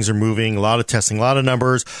lot of things are moving, a lot of testing, a lot of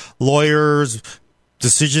numbers, lawyers,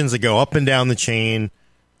 decisions that go up and down the chain.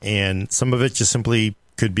 And some of it just simply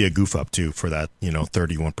could be a goof up too for that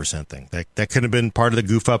 31% thing. That could have been part of the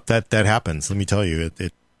goof up that happens. Let me tell you,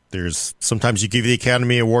 there's sometimes you give the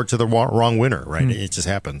Academy Award to the wrong winner, right? It just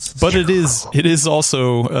happens. But it is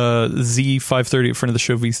also Z530, friend of the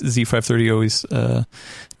show, Z530 always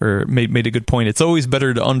made a good point. It's always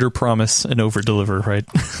better to underpromise and overdeliver, right?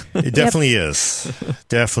 It definitely is.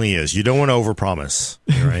 Definitely is. You don't want to overpromise,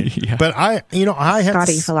 right? Yeah. But I had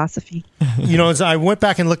Scotty philosophy. As I went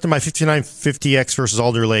back and looked at my 5950X versus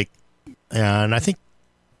Alder Lake, and I think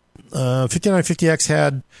 5950X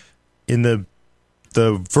had in the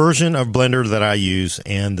version of Blender that I use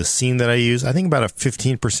and the scene that I use, I think about a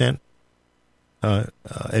 15%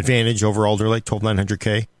 advantage over Alder Lake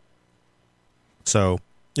 12900K. So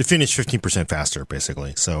it finished 15% faster,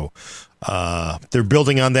 basically. So they're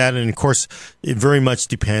building on that, and of course, it very much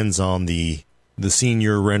depends on the scene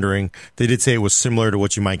you're rendering. They did say it was similar to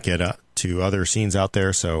what you might get to other scenes out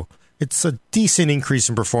there, so it's a decent increase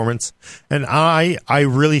in performance. And I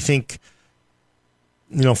really think,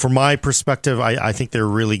 from my perspective, I think they're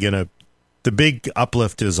really gonna. The big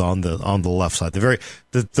uplift is on the left side.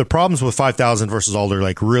 The problems with 5000 versus Alder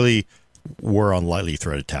Lake really were on lightly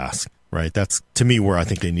threaded tasks. Right, that's to me where I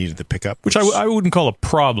think they needed to pick up, which I wouldn't call a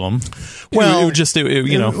problem. Well,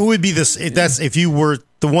 it would be this. That's if you were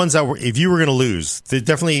the ones that were. If you were going to lose,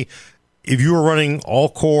 definitely. If you were running all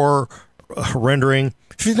core rendering,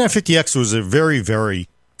 5950X was a very, very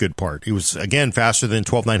good part. It was again faster than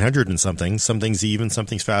 12900 and something. Some things even, some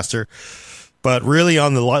things faster. But really,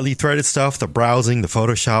 on the lightly threaded stuff, the browsing, the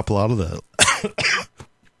Photoshop, a lot of the.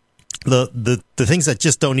 The things that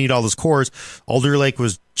just don't need all those cores, Alder Lake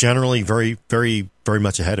was generally very, very, very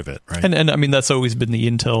much ahead of it, right? And I mean, that's always been the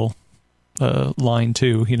Intel line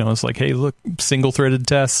too. It's like, hey, look, single threaded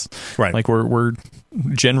tests, right? Like we're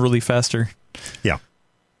generally faster. Yeah.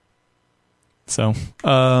 So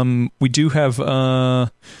we do have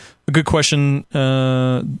a good question,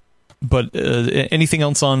 but anything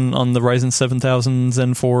else on the Ryzen 7000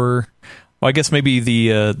 Zen 4? Well, I guess maybe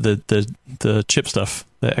the chip stuff,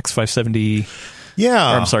 the X570.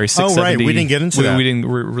 Yeah. Or, I'm sorry, 670. Oh, right. We didn't get into that. We didn't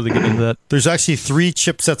really get into that. There's actually 3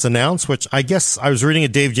 chipsets announced, which I guess I was reading a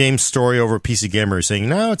Dave James story over at PC Gamer saying,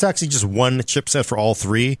 no, it's actually just one chipset for all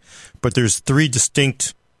 3, but there's 3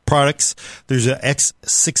 distinct products. There's a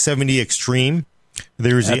X670 Extreme.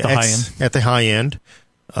 There's at the high end,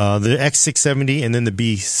 the X670, and then the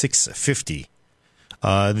B650.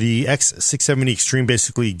 The X670 Extreme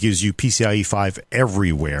basically gives you PCIe 5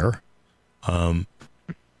 everywhere.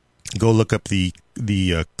 Go look up the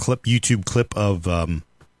YouTube clip of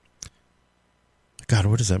God,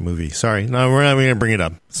 what is that movie? Sorry, no, we're not going to bring it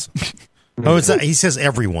up. Oh, he says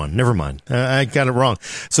everyone. Never mind. I got it wrong.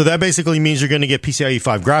 So that basically means you're going to get PCIe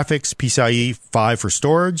 5 graphics, PCIe 5 for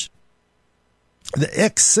storage. The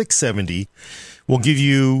X670 will give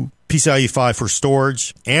you PCIe 5 for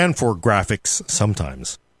storage and for graphics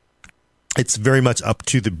sometimes. It's very much up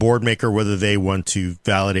to the board maker whether they want to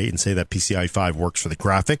validate and say that PCIe 5 works for the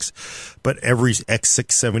graphics. But every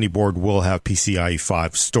X670 board will have PCIe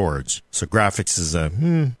 5 storage. So graphics is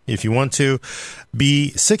if you want to.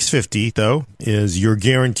 B650, though, is you're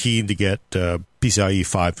guaranteed to get PCIe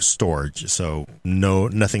 5 storage. So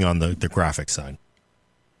nothing on the graphics side.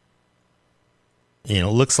 It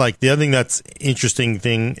looks like the other thing that's interesting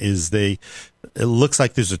thing is it looks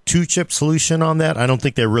like there's a 2-chip solution on that. I don't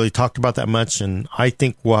think they really talked about that much, and I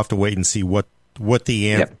think we'll have to wait and see what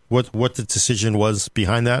the decision was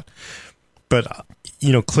behind that. But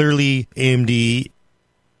clearly AMD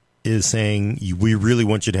is saying we really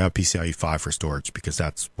want you to have PCIe 5 for storage because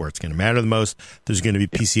that's where it's going to matter the most. There's going to be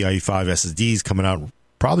PCIe 5 SSDs coming out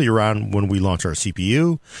probably around when we launch our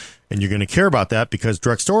CPU, and you're going to care about that because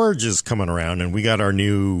direct storage is coming around, and we got our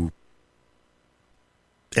new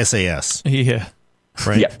SAS. Yeah.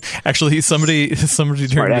 Right? Yeah. Actually, somebody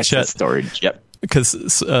during the chat storage. Yep.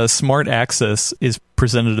 Because smart access is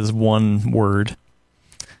presented as one word.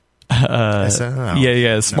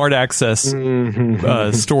 Smart access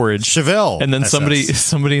storage. Chevelle. And then SS.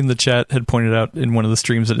 somebody in the chat had pointed out in one of the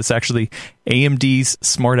streams that it's actually AMD's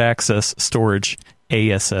smart access storage.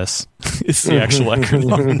 ASS is the actual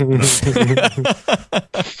acronym.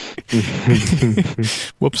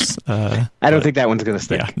 Whoops. I don't think that one's going to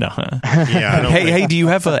stick. Yeah, no. Yeah, hey, do you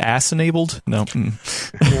have AS enabled? No.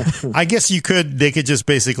 I guess they could just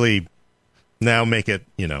basically now make it,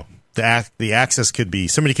 the access could be,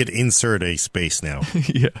 somebody could insert a space now.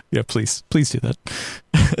 Yeah, please do that.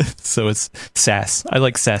 So it's SAS. I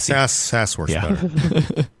like sassy. SAS works better.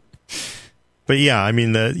 But yeah, I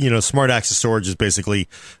mean, smart access storage is basically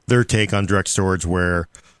their take on direct storage, where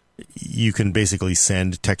you can basically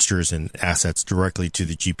send textures and assets directly to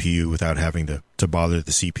the GPU without having to bother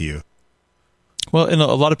the CPU. Well, and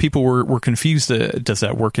a lot of people were confused. Does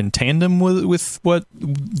that work in tandem with what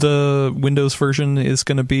the Windows version is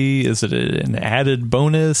going to be? Is it an added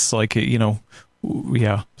bonus?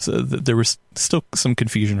 Yeah. So there was still some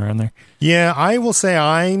confusion around there. Yeah, I will say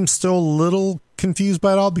I'm still a little confused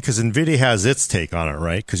by it all because NVIDIA has its take on it,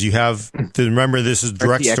 right? Because you have to remember this is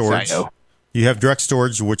direct storage. You have direct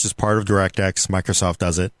storage, which is part of DirectX. Microsoft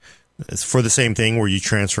does it. It's for the same thing where you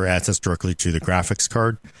transfer assets directly to the graphics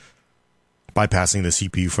card, bypassing the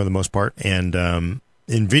CPU for the most part. And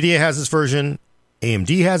NVIDIA has this version.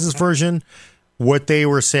 AMD has this version. What they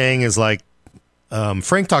were saying is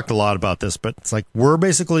Frank talked a lot about this, but it's we're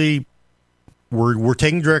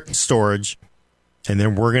taking direct storage, and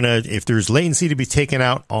then we're going to, if there's latency to be taken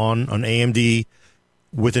out on an AMD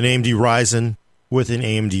with an AMD Ryzen, with an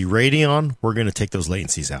AMD Radeon, we're going to take those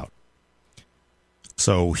latencies out.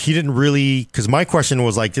 So he didn't really, because my question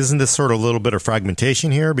was isn't this sort of a little bit of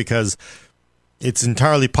fragmentation here? Because it's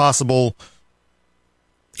entirely possible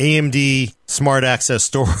AMD smart access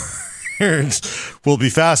storage will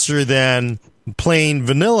be faster than plain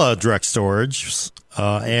vanilla direct storage,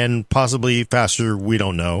 and possibly faster, we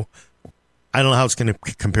don't know. I don't know how it's going to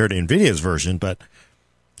compare to NVIDIA's version, but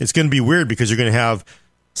it's going to be weird because you're going to have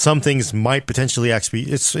some things might potentially actually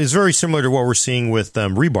be. It's very similar to what we're seeing with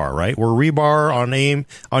Rebar, right? Where Rebar on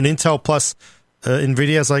Intel plus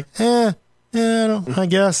NVIDIA is I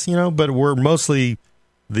guess, but we're mostly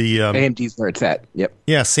the AMD's where it's at. Yep.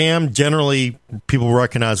 Yeah, SAM generally people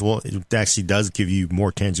recognize, well, it actually does give you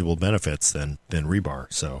more tangible benefits than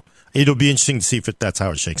Rebar. So it'll be interesting to see if that's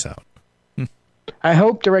how it shakes out. I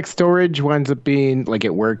hope direct storage winds up being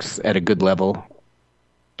it works at a good level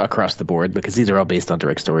across the board, because these are all based on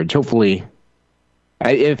direct storage. Hopefully,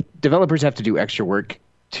 if developers have to do extra work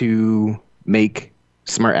to make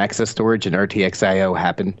smart access storage and RTX IO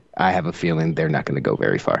happen, I have a feeling they're not going to go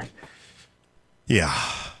very far. Yeah,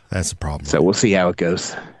 that's a problem. So we'll see how it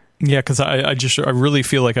goes. Yeah, because I really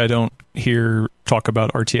feel like I don't hear talk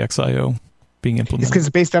about RTX IO being implemented. It's because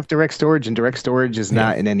it's based off direct storage, and direct storage is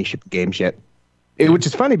not in any shipped games yet. Which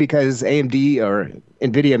is funny because AMD or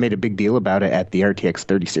NVIDIA made a big deal about it at the RTX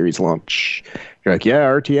 30 series launch. You're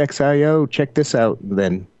RTX IO, check this out. And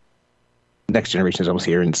then next generation is almost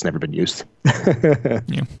here and it's never been used.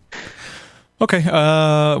 Yeah. Okay.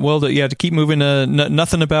 To keep moving,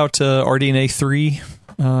 nothing about RDNA 3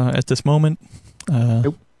 at this moment.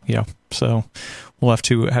 Nope. Yeah. So we'll have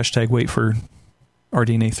to #wait for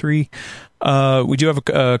RDNA 3. We do have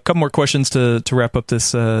a couple more questions to wrap up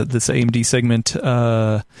this AMD segment.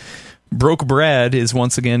 Broke Brad is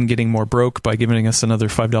once again getting more broke by giving us another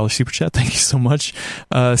 $5 super chat. Thank you so much.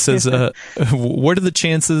 Says, what are the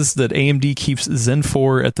chances that AMD keeps Zen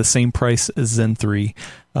 4 at the same price as Zen 3?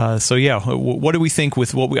 What do we think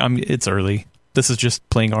with what it's early. This is just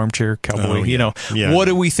playing armchair cowboy. What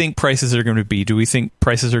do we think prices are going to be? Do we think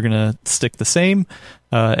prices are going to stick the same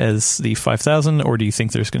as the 5,000, or do you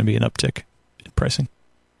think there's going to be an uptick in pricing?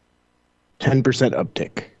 10%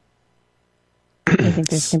 uptick. I think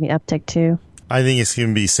there's going to be an uptick too. I think it's going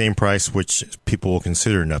to be same price, which people will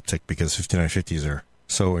consider an uptick because 5950s are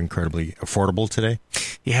so incredibly affordable today.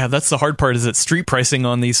 Yeah, that's the hard part, is that street pricing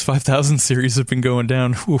on these 5000 series have been going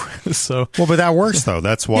down. Whew. So Well, but that works though.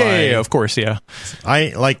 That's why. yeah, of course, yeah.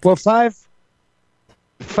 I like. Well, 5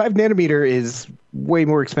 nanometer is way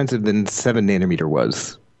more expensive than 7 nanometer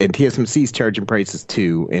was. And TSMC's charging prices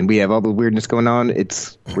too, and we have all the weirdness going on.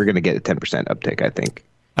 We're going to get a 10% uptick, I think.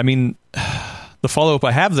 I mean, the follow-up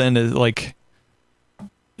I have then is like,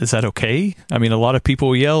 is that okay? I mean, a lot of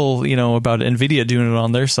people yell, about NVIDIA doing it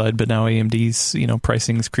on their side, but now AMD's,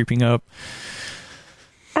 pricing is creeping up.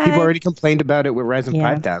 People already complained about it with Ryzen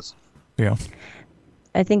 5000. Yeah.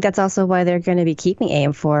 I think that's also why they're going to be keeping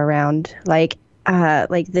AM4 around. Like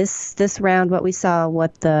this round, what we saw,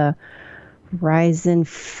 the Ryzen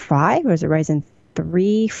 5, or was it Ryzen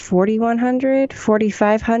 3 4100,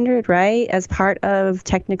 4500, right? As part of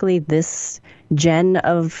technically this gen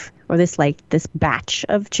of, or this batch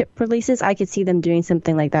of chip releases, I could see them doing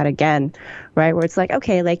something like that again, right? Where it's like,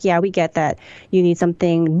 okay, we get that you need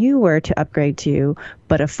something newer to upgrade to,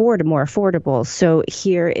 but more affordable. So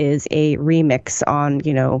here is a remix on,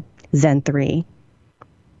 Zen 3.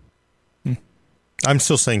 I'm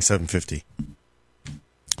still saying 750.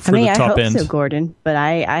 I hope so, Gordon. But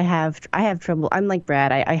I have trouble. I'm like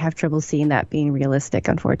Brad. I have trouble seeing that being realistic,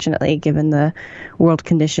 unfortunately, given the world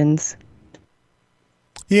conditions.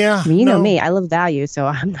 Yeah. I mean, you know me. I love value, so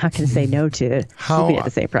I'm not going to say no to keeping it at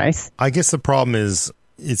the same price. I guess the problem is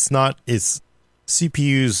it's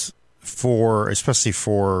CPUs especially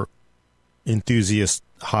for enthusiast,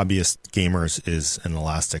 hobbyist gamers, is an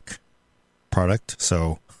elastic product.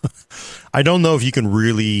 So I don't know if you can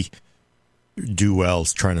really do well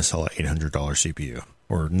trying to sell an $800 CPU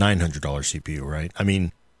or $900 CPU, right? I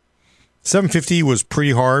mean, 750 was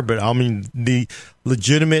pretty hard, but I mean, the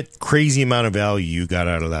legitimate crazy amount of value you got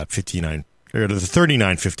out of that 59 or the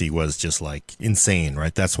 3950 was just like insane,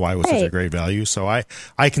 right? That's why it was such a great value. So I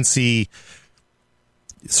can see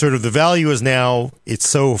sort of the value is now it's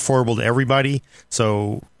so affordable to everybody.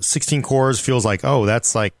 So 16 cores feels like, oh,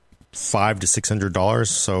 that's like $500 to $600.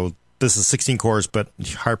 So this is 16 cores, but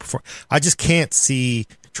higher performance. I just can't see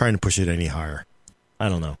trying to push it any higher. I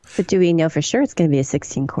don't know. But do we know for sure it's going to be a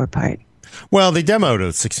 16-core part? Well, they demoed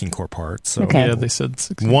a 16-core part. So yeah, they said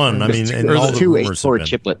 16. One. I mean, and all the two rumors 8-core have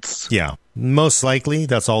been, chiplets. Yeah, most likely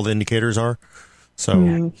that's all the indicators are. So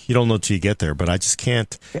you don't know till you get there. But I just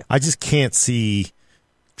can't. I just can't see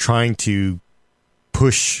trying to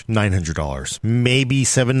push $900. Maybe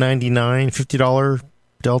 $799, $50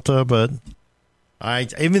 delta, but.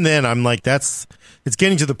 Even then I'm like it's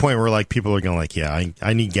getting to the point where like people are going like, yeah,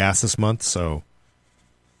 I need gas this month, so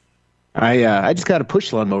I just got a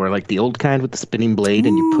push lawnmower, like the old kind with the spinning blade,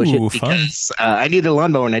 and you push it because I needed a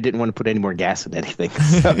lawnmower and I didn't want to put any more gas in anything.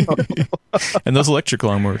 So. And those electric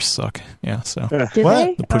lawnmowers suck. Yeah, so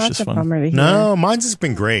what? The push is fun. No, mine's just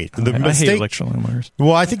been great. I hate electric lawnmowers.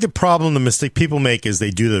 Well, I think the mistake people make is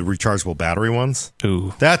they do the rechargeable battery ones.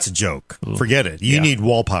 Ooh, that's a joke. Ooh. Forget it. You need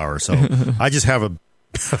wall power, so I just have a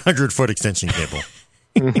 100-foot extension cable.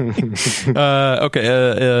 Okay,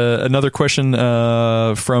 another question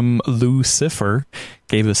from Lucifer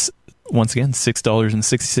gave us once again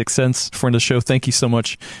 $6.66 for the show. Thank you so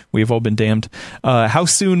much. We have all been damned. How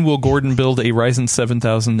soon will Gordon build a Ryzen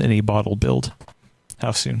 7000 in a bottle build?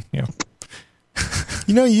 How soon? Yeah.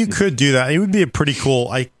 You could do that. It would be a pretty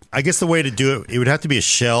cool. I guess the way to do it would have to be a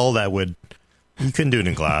shell that would. You couldn't do it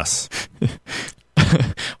in glass.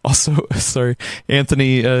 Also, sorry,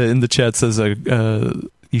 Anthony in the chat says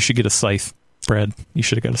you should get a scythe, Brad. You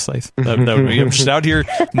should have got a scythe. I'm just out here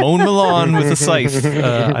mowing the lawn with a scythe.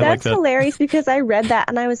 That's like that. Hilarious because I read that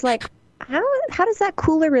and I was like, how does that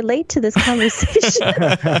cooler relate to this conversation?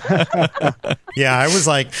 Yeah, I was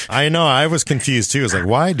like, I know, I was confused too. I was like,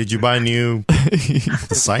 why did you buy a new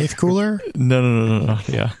scythe cooler? No.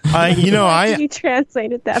 Yeah, you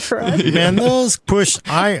translated that for us. Man, those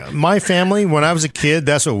my family when I was a kid,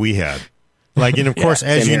 that's what we had. Like, and of course,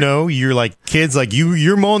 as you know, you're like kids, like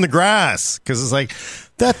you're mowing the grass because it's like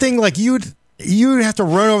that thing, like you'd have to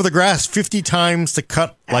run over the grass 50 times to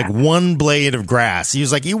cut like one blade of grass. He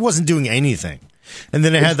was like, it wasn't doing anything. And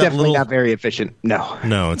then it had that definitely not very efficient. No,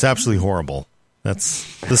 it's absolutely horrible.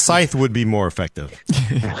 The scythe would be more effective.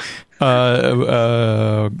 They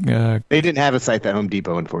didn't have a scythe at Home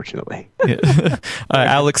Depot, unfortunately.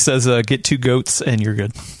 Alex says, get 2 goats and you're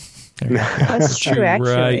good. That's true,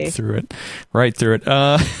 actually. Right through it.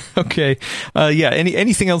 Okay. Yeah.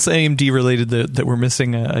 Anything else AMD related that we're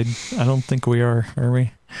missing? I don't think we are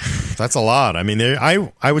we? That's a lot. I mean,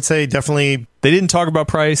 I would say definitely. They didn't talk about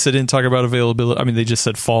price. They didn't talk about availability. I mean, they just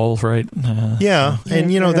said fall, right? Yeah.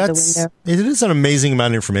 And it is an amazing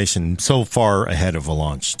amount of information so far ahead of a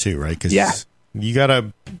launch too, right? Because You got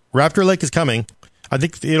to Raptor Lake is coming. I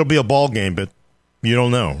think it'll be a ball game, but you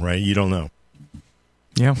don't know, right? You don't know.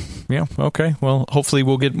 Yeah. Okay. Well, hopefully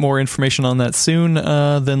we'll get more information on that soon.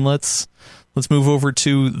 Then let's move over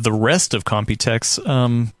to the rest of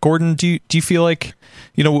Computex. Gordon, do you feel like,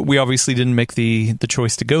 we obviously didn't make the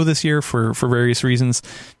choice to go this year for various reasons.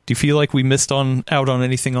 Do you feel like we missed out on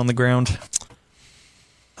anything on the ground?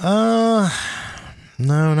 No,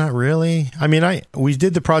 not really. I mean, we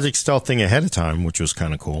did the Project Stealth thing ahead of time, which was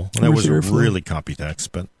kind of cool. And that was really Computex,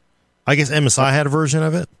 but I guess MSI had a version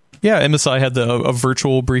of it. Yeah, MSI had a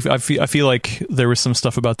virtual brief. I feel like there was some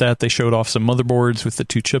stuff about that. They showed off some motherboards with the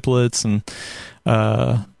 2 chiplets, and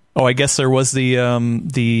I guess there was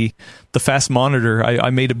the fast monitor.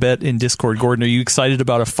 I made a bet in Discord. Gordon, are you excited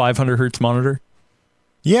about a 500 hertz monitor?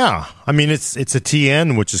 Yeah, I mean it's a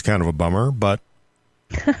TN, which is kind of a bummer, but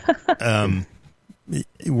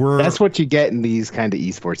that's what you get in these kind of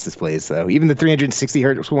esports displays, though. Even the 360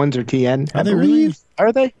 hertz ones are TN. Are they really?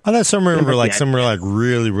 Are they? I thought some were like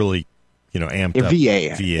really, really, amped up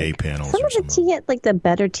VA panels. Some of the TN, like the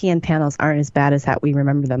better TN panels, aren't as bad as that we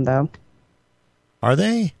remember them, though. Are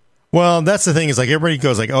they? Well, that's the thing. Is like everybody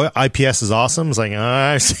goes like, "Oh, IPS is awesome." It's like,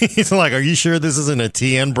 it's like, are you sure this isn't a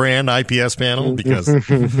TN brand IPS panel? Because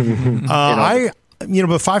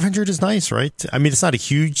but 500 is nice, right? I mean, it's not a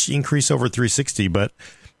huge increase over 360, but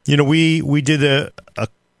we did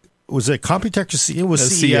was it Computex? It was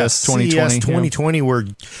CES 2020, CES 2020 where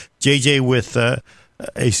JJ with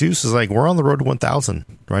Asus is like, we're on the road to 1,000,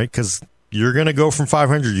 right? Because you're going to go from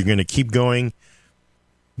 500, you're going to keep going.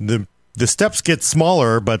 The steps get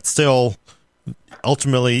smaller, but still,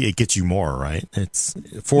 ultimately, it gets you more, right? It's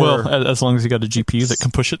as long as you got a GPU that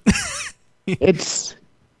can push it.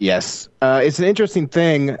 Yes. It's an interesting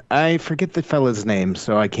thing. I forget the fella's name,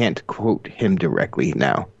 so I can't quote him directly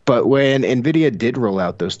now. But when NVIDIA did roll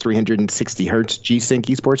out those 360 hertz G-Sync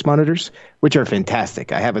esports monitors, which are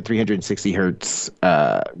fantastic. I have a 360 hertz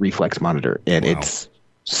reflex monitor, and it's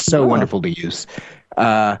so wonderful to use.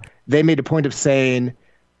 They made a point of saying,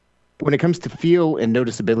 when it comes to feel and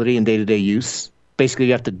noticeability in day-to-day use, basically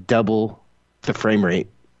you have to double the frame rate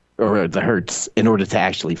or the hertz in order to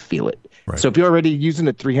actually feel it. Right. So if you're already using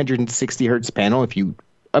a 360 hertz panel, if you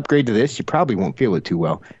upgrade to this, you probably won't feel it too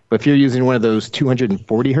well. But if you're using one of those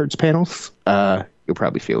 240 hertz panels, you'll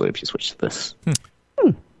probably feel it if you switch to this.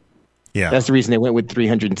 Yeah, that's the reason they went with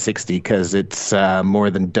 360, because it's more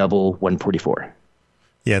than double 144.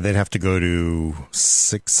 Yeah, they'd have to go to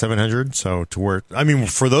 600-700. So to where, I mean,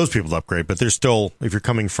 for those people to upgrade, but they're still, if you're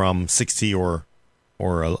coming from 60 or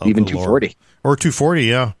even 240 or 240,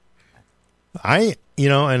 yeah.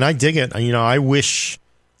 And I dig it. I wish,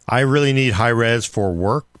 I really need high res for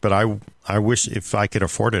work, but I wish if I could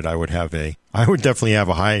afford it, I would definitely have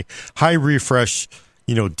a high refresh,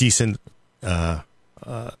 decent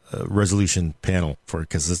resolution panel for it,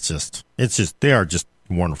 because it's just they are just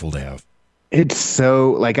wonderful to have. It's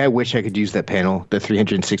so, I wish I could use that panel, the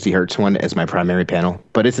 360 hertz one, as my primary panel,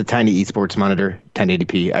 but it's a tiny esports monitor,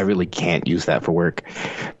 1080p. I really can't use that for work,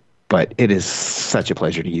 but it is such a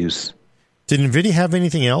pleasure to use. Did NVIDIA have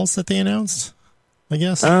anything else that they announced, I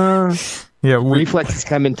guess? Reflex has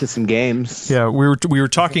come into some games. Yeah, we were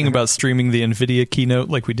talking about streaming the NVIDIA keynote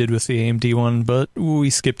like we did with the AMD one, but we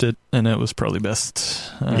skipped it, and it was probably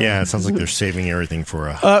best. It sounds like they're saving everything for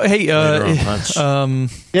a ray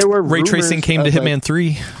tracing came to Hitman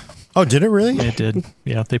 3. Oh, did it really? It did.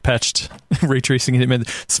 Yeah, they patched ray tracing in Hitman.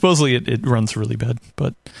 Supposedly it runs really bad,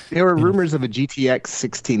 but there were rumors of a GTX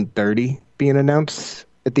 1630 being announced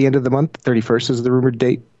at the end of the month. 31st is the rumored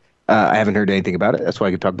date. I haven't heard anything about it. That's why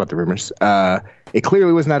I could talk about the rumors. It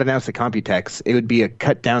clearly was not announced at Computex. It would be a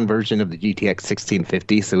cut-down version of the GTX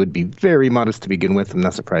 1650, so it would be very modest to begin with. I'm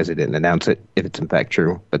not surprised they didn't announce it, if it's in fact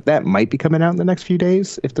true. But that might be coming out in the next few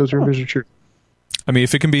days, if those rumors are true. I mean,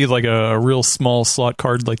 if it can be like a real small slot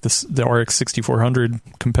card like the RX 6400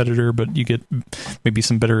 competitor, but you get maybe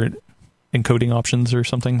some better encoding options or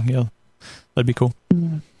something, yeah, that'd be cool.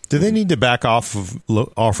 Do they need to back off of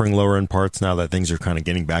offering lower-end parts now that things are kind of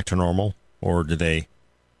getting back to normal? Or do they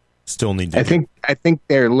still need to... I think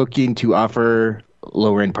they're looking to offer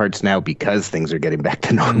lower-end parts now because things are getting back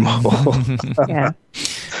to normal. Yeah.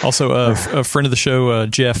 Also, a friend of the show,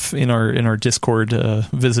 Jeff, in our Discord,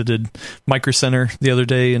 visited Micro Center the other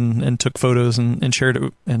day and took photos and shared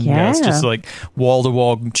it. And it's just like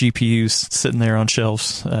wall-to-wall GPUs sitting there on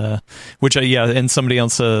shelves. And somebody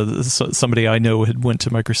else, somebody I know had went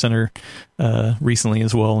to Micro Center recently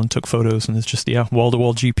as well and took photos. And it's just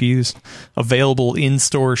wall-to-wall GPUs available in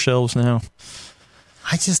store shelves now.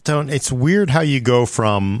 I just don't. It's weird how you go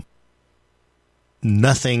from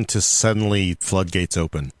nothing to suddenly floodgates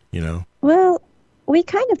open, Well, we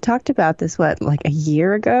kind of talked about this like a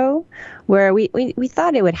year ago, where we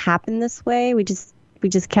thought it would happen this way. We just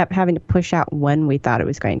kept having to push out when we thought it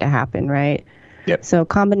was going to happen, right? Yep. So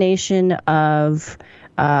combination of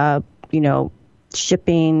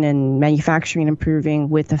shipping and manufacturing improving,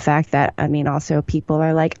 with the fact that, I mean, also people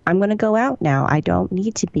are like, I'm going to go out now. I don't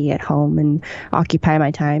need to be at home and occupy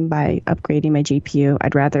my time by upgrading my GPU.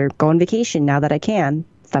 I'd rather go on vacation now that I can.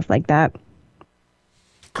 Stuff like that.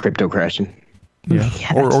 Crypto crashing. Yeah.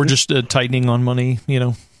 Or just tightening on money,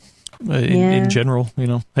 in general,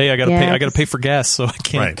 hey, I gotta pay for gas, so I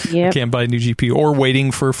can't buy a new GPU, or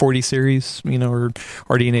waiting for 40 series, or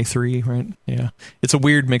RDNA 3, right? Yeah, it's a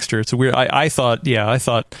weird mixture. It's a weird. I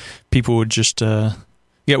thought people would just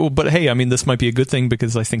but hey, I mean, this might be a good thing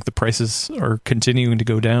because I think the prices are continuing to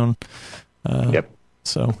go down.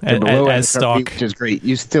 So as stock, which is great.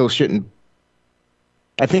 You still shouldn't.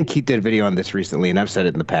 I think Keith did a video on this recently, and I've said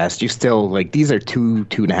it in the past. You still, like, these are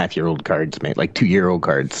 2.5-year-old cards, mate, like 2-year-old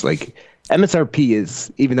cards. Like, MSRP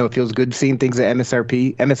is, even though it feels good seeing things at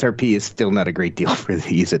MSRP is still not a great deal for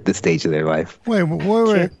these at this stage of their life. Wait.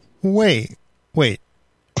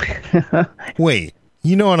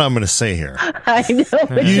 You know what I'm going to say here. I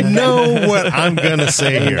know. You know what I'm going to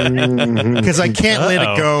say here. Because I can't let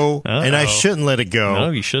it go, and I shouldn't let it go.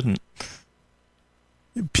 No, you shouldn't.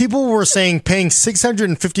 People were saying paying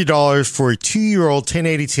 $650 for a 2-year-old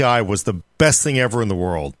 1080 Ti was the best thing ever in the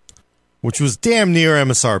world, which was damn near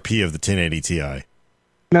MSRP of the 1080 Ti.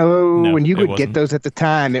 No, when you could get those at the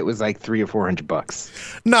time, it was like $300 or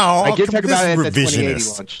 $400. No, I did talk about it at the 2080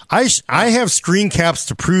 launch. I have screen caps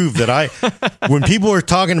to prove that when people were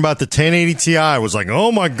talking about the 1080 Ti, I was like,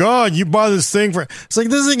 oh my God, you buy this thing for, it's like,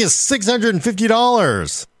 this thing is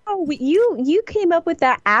 $650. Oh, you came up with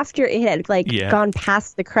that after it had gone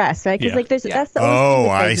past the crest, right? Because that's the only thing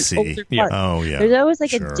with, I see. There's always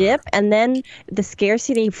a dip, and then the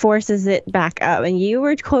scarcity forces it back up. And you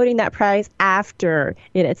were quoting that price after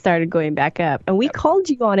it had started going back up, and we called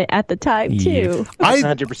you on it at the time too. That's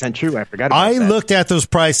 100% true. I forgot about that. I looked at those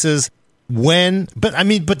prices but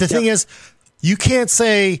the thing is, you can't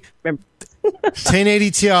say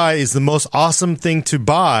 1080 Ti is the most awesome thing to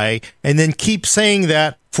buy, and then keep saying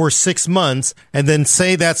that for 6 months, and then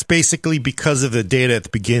say that's basically because of the data at the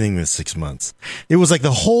beginning of the 6 months. It was like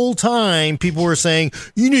the whole time people were saying,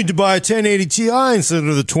 you need to buy a 1080 Ti instead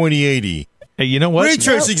of the 2080. Hey, you know what? Ray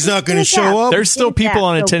tracing's not going to show up. There's still people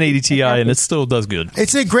on a 1080 Ti, and it still does good.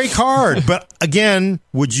 It's a great card, but again,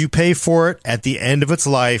 would you pay for it at the end of its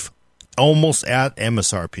life, almost at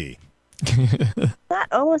MSRP? Not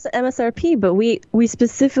almost MSRP, but we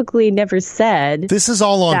specifically never said. This is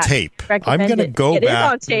all on tape. I'm going to go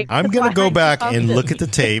back. I'm going to go back and look at the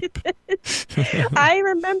tape. I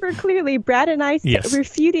remember clearly Brad and I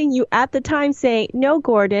refuting you at the time, saying, "No,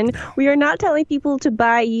 Gordon, we are not telling people to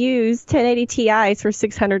buy used 1080 Ti's for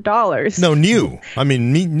 $600." No, new. I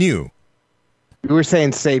mean, new. We were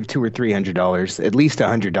saying save $200 or $300, at least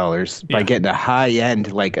 $100 by getting a high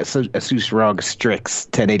end like a Asus ROG Strix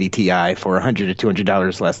 1080 Ti for $100 to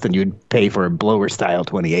 $200 less than you'd pay for a blower style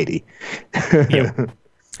 2080.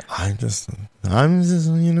 I just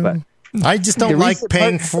don't like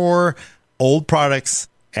paying for old products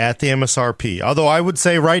at the MSRP. Although I would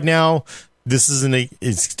say right now this is an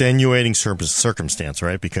extenuating circumstance,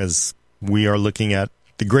 right? Because we are looking at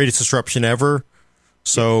the greatest disruption ever.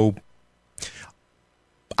 So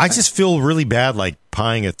I just feel really bad, like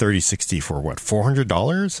buying a 3060 for what,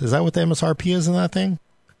 $400? Is that what the MSRP is in that thing?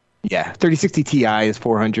 Yeah, 3060 Ti is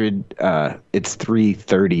 $400. It's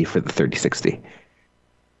 $330 for the 3060.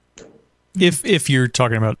 If you're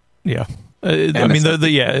talking about, I mean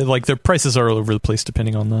their prices are all over the place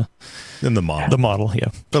depending on the model. The model, yeah.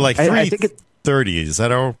 But like $330, is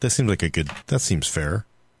that all? That seems like that seems fair.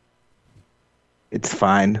 It's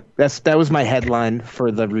fine. That was my headline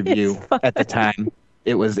for the review at the time.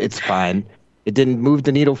 It's fine. It didn't move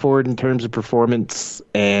the needle forward in terms of performance,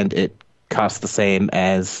 and it cost the same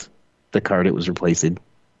as the card it was replacing.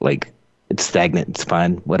 Like, it's stagnant. It's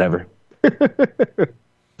fine. Whatever.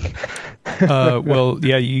 Well,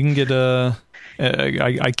 yeah, you can get I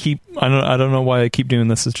don't know why I keep doing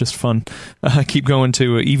this. It's just fun. I keep going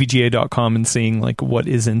to evga.com and seeing like what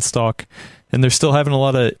is in stock, and they're still having a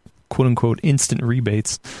lot of quote unquote instant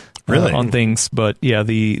rebates. Really? On things, but yeah,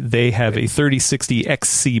 they have a 3060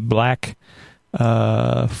 XC Black for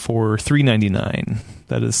 $399.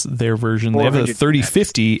 That is their version. They have a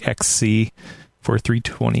 3050 XC for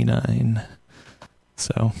 $329.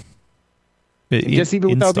 So, just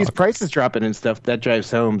even with all these prices dropping and stuff, that drives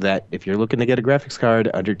home that if you're looking to get a graphics card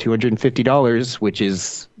under $250, which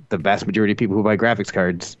is the vast majority of people who buy graphics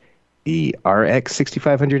cards, the RX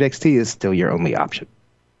 6500 XT is still your only option.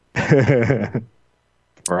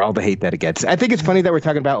 For all the hate that it gets. I think it's funny that we're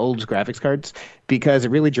talking about old graphics cards because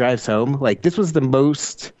it really drives home. Like, this was the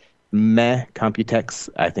most meh Computex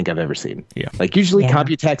I think I've ever seen. Yeah. Like, usually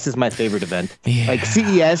Computex is my favorite event. Yeah. Like,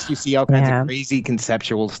 CES, you see all kinds of crazy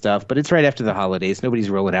conceptual stuff, but it's right after the holidays. Nobody's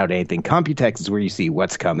rolling out anything. Computex is where you see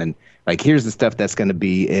what's coming. Like, here's the stuff that's going to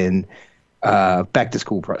be in back to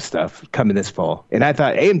school stuff coming this fall. And I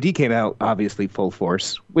thought AMD came out obviously full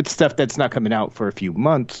force with stuff that's not coming out for a few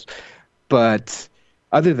months. But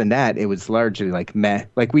other than that, it was largely like meh.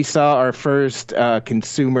 Like, we saw our first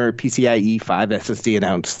consumer PCIe 5 SSD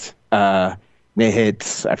announced. It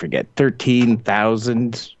hits, I forget,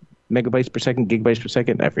 13,000 megabytes per second, gigabytes per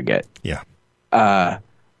second. I forget. Yeah.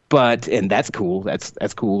 And that's cool.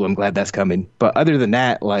 That's cool. I'm glad that's coming. But other than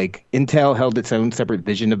that, like, Intel held its own separate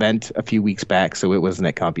Vision event a few weeks back, so it wasn't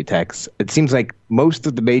at Computex. It seems like most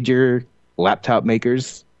of the major laptop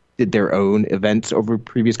makers did their own events over the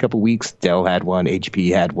previous couple weeks. Dell had one,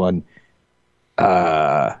 HP had one,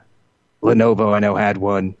 Lenovo I know had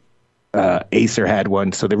one, Acer had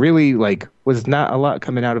one. So there really was not a lot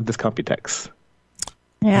coming out of this Computex.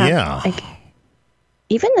 Yeah. Like,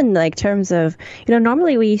 even in terms of,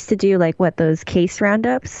 normally we used to do those case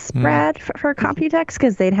roundups, Brad, for Computex,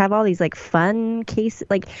 because they'd have all these fun cases,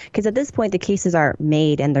 because at this point the cases are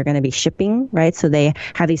made and they're going to be shipping, right? So they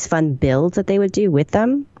have these fun builds that they would do with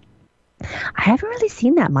them. I haven't really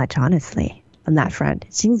seen that much, honestly, on that front.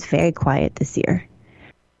 It seems very quiet this year.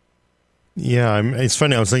 Yeah, it's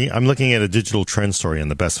funny. I'm looking at a digital trend story on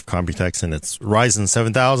the best of Computex, and it's Ryzen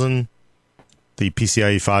 7000, the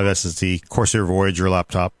PCIe 5 SSD, Corsair Voyager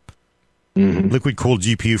laptop, liquid cooled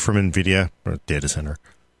GPU from NVIDIA or data center,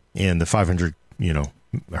 and the 500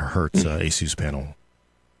 hertz Asus panel.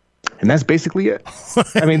 And that's basically it.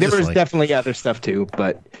 I mean, there was definitely other stuff too,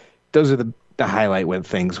 but those are the highlight web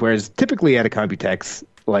things. Whereas typically at a Computex,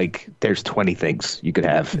 there's 20 things you could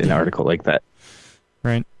have in an article like that.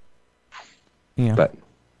 Right. Yeah. But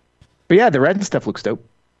yeah, the red stuff looks dope.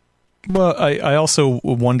 Well, I also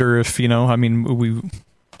wonder if,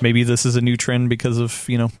 maybe this is a new trend because of,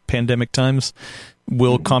 pandemic times.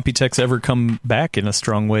 Will Computex ever come back in a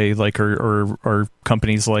strong way? Or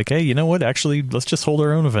companies hey, you know what? Actually, let's just hold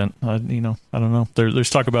our own event. I don't know. There's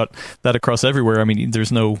talk about that across everywhere. I mean,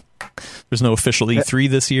 there's no official E3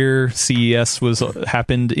 this year. CES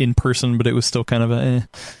happened in person, but it was still kind of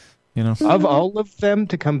Of all of them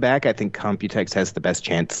to come back, I think Computex has the best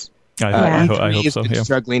chance. I hope so. Been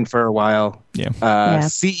struggling for a while. Yeah.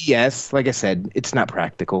 CES, like I said, it's not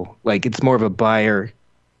practical. It's more of a buyer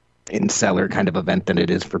and seller kind of event than it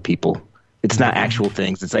is for people. It's not actual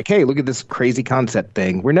things. It's hey, look at this crazy concept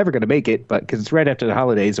thing. We're never going to make it, but because it's right after the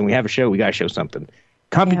holidays and we have a show, we got to show something.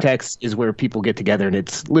 Computex is where people get together, and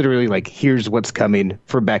it's literally here's what's coming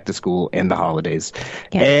for back to school and the holidays.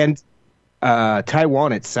 Yeah. And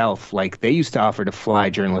Taiwan itself, they used to offer to fly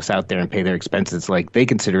journalists out there and pay their expenses. They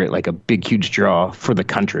consider it a big, huge draw for the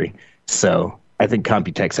country. So I think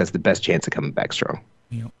Computex has the best chance of coming back strong.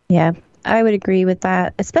 Yeah, I would agree with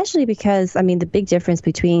that, especially because, the big difference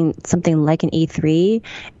between something like an E3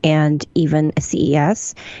 and even a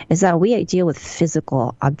CES is that we deal with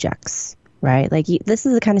physical objects. Right? This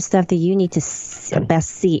is the kind of stuff that you need to best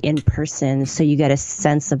see in person, so you get a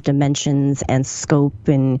sense of dimensions and scope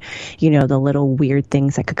and, the little weird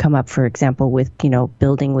things that could come up, for example, with,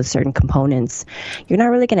 building with certain components. You're not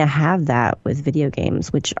really going to have that with video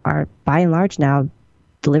games, which are, by and large now,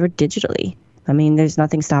 delivered digitally. There's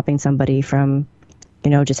nothing stopping somebody from,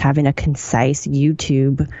 just having a concise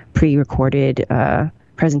YouTube pre-recorded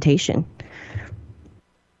presentation.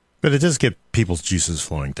 But it does get people's juices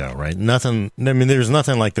flowing down, right? There's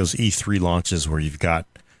nothing like those E3 launches where you've got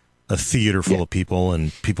a theater full of people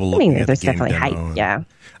and people looking at the game demo. There's definitely hype, yeah.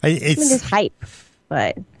 There's hype,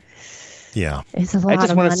 but yeah, it's a lot of money. I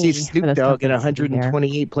just want to see Snoop Dogg in a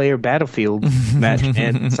 128-player Battlefield match,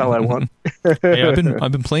 man. That's all I want. Hey,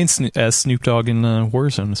 I've been playing as Snoop Dogg in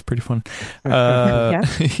Warzone. It's pretty fun. Yeah.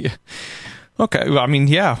 Okay,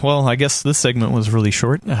 well, I guess this segment was really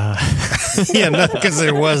short. Yeah, because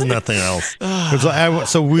there was nothing else.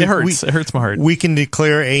 It hurts my heart. We can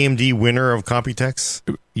declare AMD winner of Computex.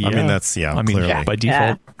 Yeah. Clearly. By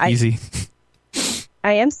default, easy.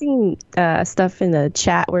 I am seeing stuff in the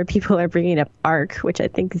chat where people are bringing up ARC, which I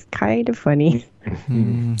think is kind of funny.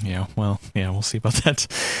 Yeah, we'll see about that.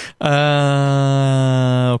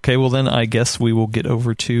 Okay, well then I guess we will get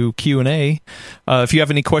over to Q&A. If you have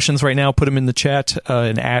any questions right now, put them in the chat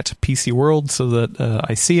and at PC World so that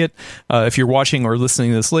I see it. If you're watching or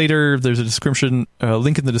listening to this later, there's a description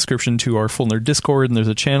link in the description to our Full Nerd Discord, and there's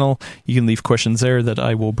a channel. You can leave questions there that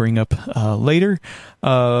I will bring up later.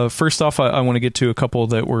 First off, I want to get to a couple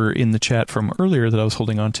that were in the chat from earlier that I was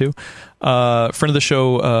holding on to. Friend of the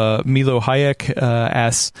show, Milo Hayek,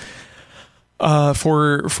 asks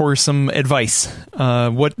for some advice.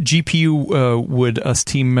 What GPU would us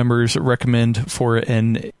team members recommend for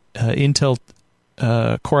an Intel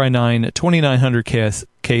Core i9 2900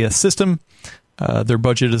 KS system? Their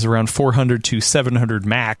budget is around 400 to 700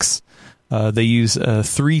 max. They use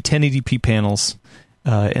 3 1080p panels,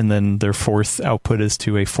 and then their fourth output is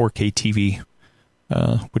to a 4K TV,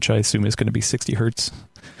 which I assume is going to be 60 hertz.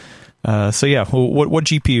 So yeah, what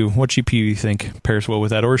GPU you think pairs well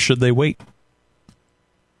with that, or should they wait?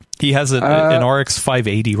 He has an RX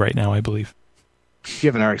 580 right now, I believe. If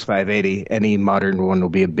you have an RX 580, any modern one will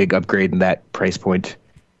be a big upgrade in that price point.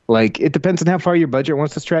 Like, it depends on how far your budget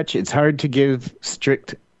wants to stretch. It's hard to give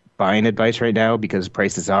strict buying advice right now because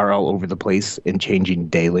prices are all over the place and changing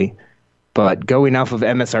daily. But going off of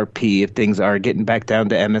MSRP, if things are getting back down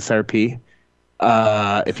to MSRP,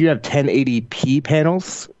 if you have 1080p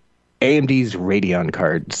panels, AMD's Radeon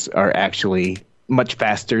cards are actually much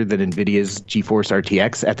faster than NVIDIA's GeForce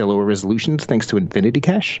RTX at the lower resolutions, thanks to Infinity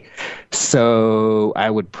Cache. So I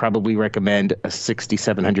would probably recommend a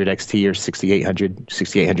 6700 XT or 6800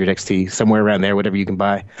 XT, somewhere around there, whatever you can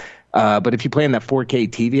buy. But if you play on that 4K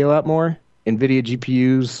TV a lot more, NVIDIA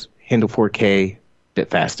GPUs handle 4K a bit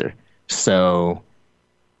faster. So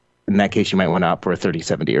in that case, you might want to opt for a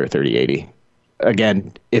 3070 or a 3080.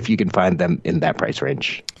 Again, if you can find them in that price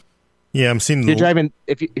range. Yeah, I'm seeing. If you're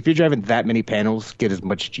driving that many panels, get as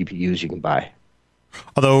much GPU as you can buy.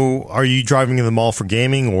 Although, are you driving in the mall for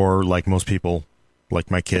gaming, or like most people,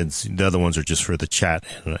 like my kids, the other ones are just for the chat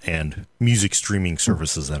and music streaming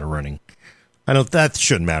services that are running? I know that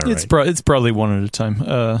shouldn't matter. It's right? it's probably one at a time,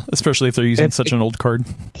 especially if they're using such an old card.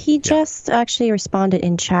 He just actually responded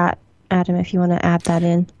in chat, Adam. If you want to add that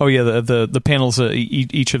in. Oh yeah, the panels,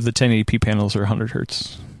 each of the 1080p panels are 100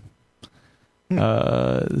 hertz.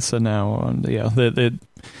 So now,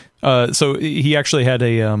 so he actually had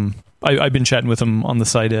a, I've been chatting with him on the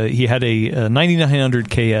side. He had a 9900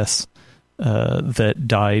 KS that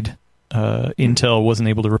died. Intel wasn't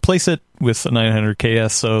able to replace it with a 900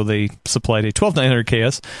 KS, so they supplied a 12900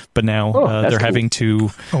 KS, but now they're having to...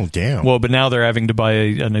 Oh, damn. Well, but now they're having to buy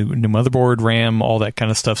a new motherboard, RAM, all that kind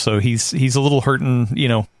of stuff, so he's a little hurting,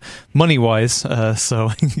 money-wise, so,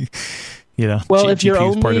 well, if you're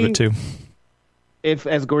GPU is part of it, too. If,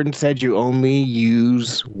 as Gordon said, you only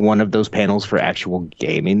use one of those panels for actual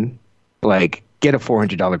gaming, like, get a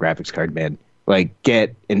 $400 graphics card, man. Like,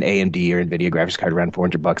 get an AMD or NVIDIA graphics card around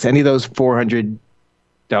 $400. Any of those $400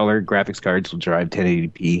 graphics cards will drive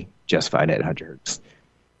 1080p just fine at 100 hertz.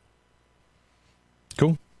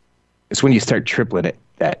 Cool. It's when you start tripling it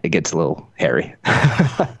that it gets a little hairy.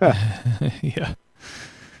 Yeah.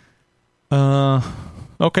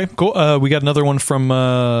 Okay, cool. We got another one from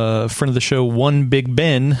friend of the show, One Big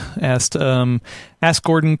Ben, asked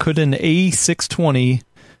Gordon, could an A620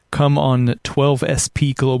 come on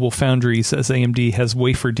 12SP Global Foundries, as AMD has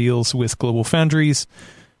wafer deals with Global Foundries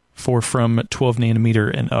from 12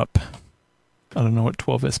 nanometer and up? I don't know what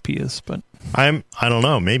 12SP is, but I don't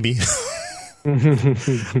know, maybe.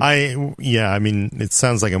 I mean, it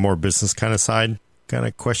sounds like a more business kind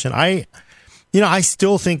of question. I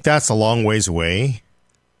still think that's a long ways away.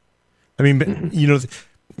 I mean,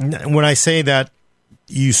 when I say that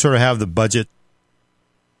you sort of have the budget,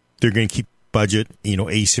 they're going to keep budget,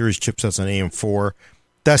 A-series chipsets on AM4,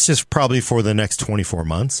 that's just probably for the next 24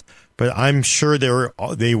 months. But I'm sure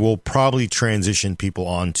they will probably transition people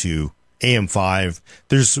onto AM5.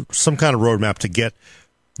 There's some kind of roadmap to get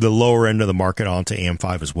the lower end of the market onto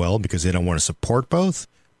AM5 as well, because they don't want to support both.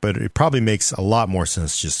 But it probably makes a lot more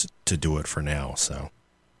sense just to do it for now. So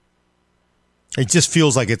it just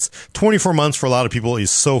feels like it's 24 months for a lot of people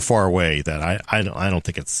is so far away that I don't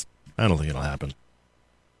think it'll happen.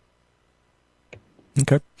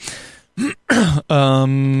 Okay. Who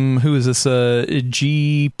is this?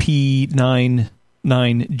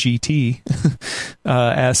 GP99GT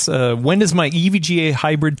asks, when is my EVGA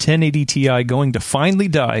hybrid 1080 Ti going to finally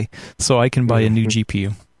die so I can buy a new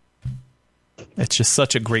GPU? It's just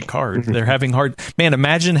such a great card. They're having hard... Man,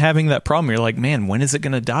 imagine having that problem. You're like, man, when is it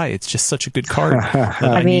going to die? It's just such a good card.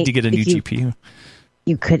 I need to get a new GPU.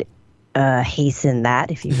 You could hasten that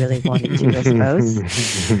if you really wanted to, I suppose.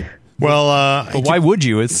 Well, but why would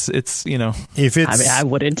you? It's if it's, I mean, I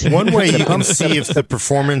wouldn't. One way you can see if the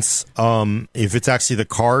performance, if it's actually the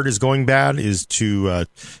card is going bad, is to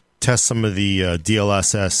test some of the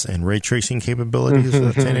DLSS and ray tracing capabilities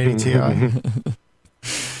of the 1080 Ti.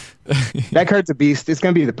 That card's a beast. It's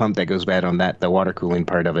going to be the pump that goes bad on that, the water cooling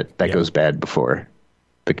part of it that goes bad before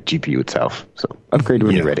the GPU itself. So upgrade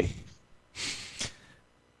when you're ready.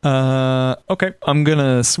 Okay, I'm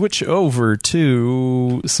gonna switch over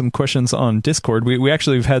to some questions on Discord. We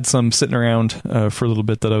actually have had some sitting around for a little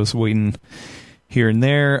bit that I was waiting here and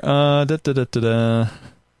there.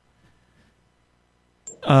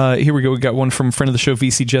 Here we go. We got one from friend of the show,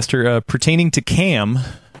 VC Jester, pertaining to CAM,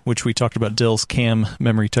 which we talked about Dell's CAM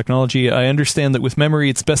memory technology. I understand that with memory,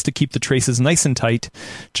 it's best to keep the traces nice and tight,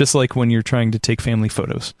 just like when you're trying to take family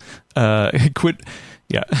photos.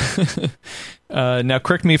 Yeah. Now,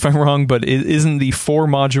 correct me if I'm wrong, but it isn't the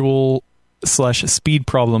 4-module / speed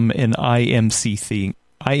problem an IMC thing?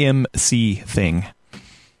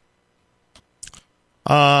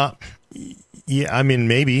 Yeah, I mean,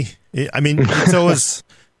 maybe. I mean,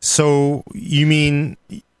 so you mean,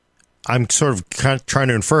 I'm sort of trying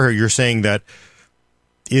to infer here. You're saying that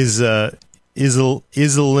is the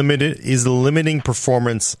limiting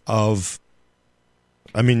performance of,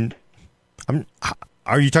 I mean,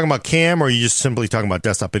 are you talking about CAM or are you just simply talking about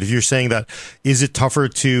desktop? But if you're saying that, is it tougher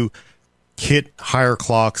to hit higher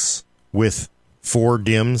clocks with 4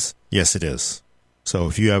 DIMMs? Yes, it is. So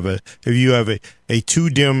if you have a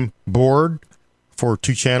 2-DIMM board for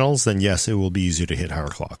 2 channels, then yes, it will be easier to hit higher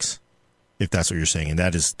clocks. If that's what you're saying, and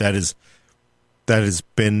it has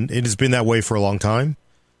been that way for a long time.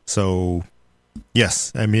 So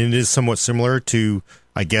yes, I mean, it is somewhat similar to,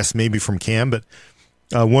 I guess, maybe from CAM, but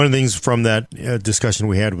one of the things from that discussion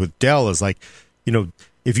we had with Dell is, like, you know,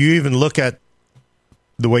 if you even look at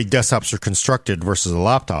the way desktops are constructed versus a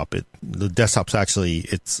laptop, the desktop's actually,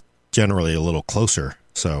 it's generally a little closer.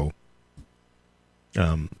 So,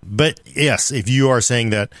 but yes, if you are saying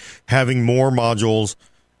that having more modules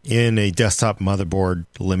in a desktop motherboard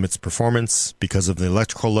limits performance because of the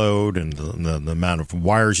electrical load and the amount of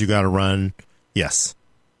wires you got to run, yes.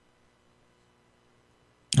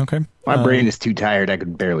 Okay. My brain is too tired. I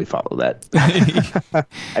could barely follow that.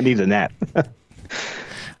 I need a nap.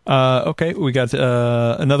 Okay. We got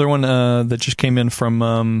another one that just came in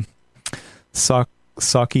from Sakigake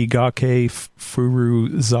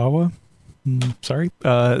Furuzawa. Sorry.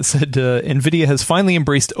 Said NVIDIA has finally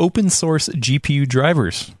embraced open source GPU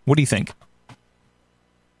drivers. What do you think?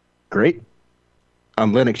 Great.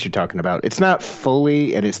 On Linux you're talking about. It's not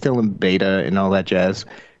fully, and it's still in beta and all that jazz.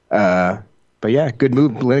 But yeah, good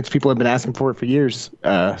move. Linux people have been asking for it for years.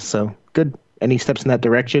 So good. Any steps in that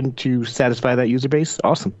direction to satisfy that user base?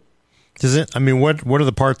 Awesome. Does it? I mean, what are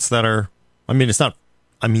the parts that are? I mean, it's not.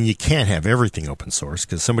 I mean, you can't have everything open source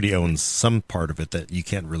because somebody owns some part of it that you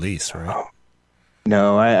can't release, right? Oh.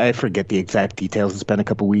 No, I forget the exact details. It's been a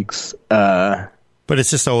couple weeks. But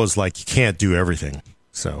it's just always like you can't do everything.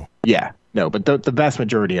 So yeah, no, but the vast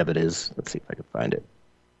majority of it is. Let's see if I can find it.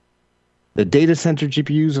 The data center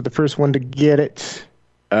GPUs are the first one to get it.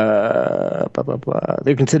 Blah, blah, blah.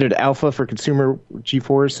 They're considered alpha for consumer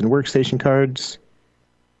GeForce and workstation cards,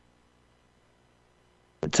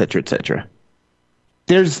 et cetera, et cetera.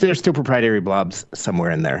 There's still proprietary blobs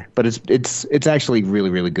somewhere in there, but it's actually really,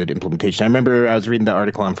 really good implementation. I remember I was reading the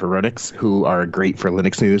article on Forenix, who are great for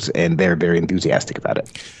Linux news, and they're very enthusiastic about it.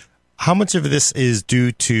 How much of this is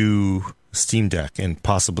due to Steam Deck and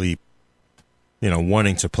possibly, you know,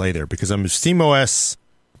 wanting to play there? Because I'm SteamOS,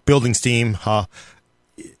 building Steam,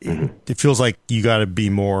 it feels like you got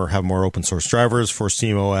to have more open source drivers for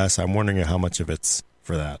SteamOS. I'm wondering how much of it's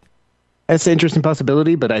for that. That's an interesting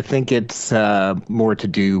possibility, but I think it's more to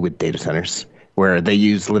do with data centers, where they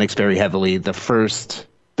use Linux very heavily. The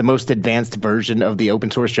most advanced version of the open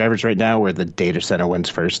source drivers right now, where the data center one's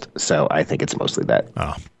first. So I think it's mostly that.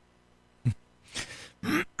 Oh.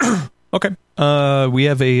 Okay. We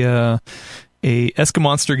have a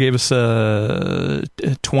Eskamonster gave us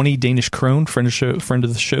 20 Danish krone, friend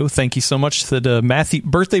of the show. Thank you so much. Said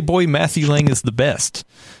birthday boy Matthew Lang is the best.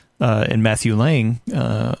 And Matthew Lang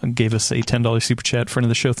gave us a $10 super chat, friend of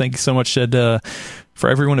the show. Thank you so much. Said for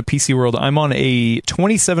everyone at PC World, I'm on a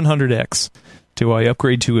 2700X. Do I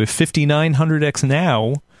upgrade to a 5900X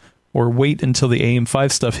now, or wait until the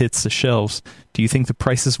AM5 stuff hits the shelves? Do you think the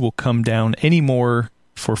prices will come down any more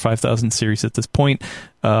for 5000 series at this point?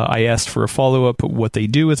 I asked for a follow-up what they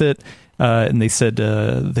do with it, and they said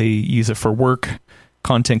they use it for work,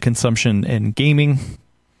 content consumption, and gaming.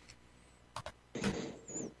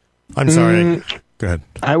 I'm sorry. Go ahead.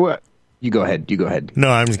 You go ahead. No,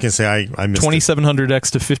 I'm just gonna say I missed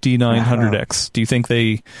 2700X to 5900X. Do you think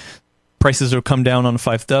prices will come down on a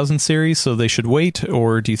 5000 series, so they should wait,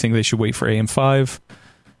 or do you think they should wait for AM5?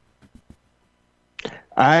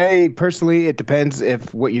 I personally, it depends.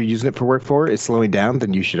 If what you're using it for work for is slowing down,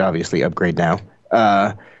 then you should obviously upgrade now.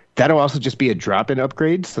 That'll also just be a drop-in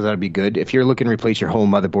upgrade, so that'll be good. If you're looking to replace your whole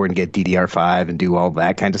motherboard and get DDR5 and do all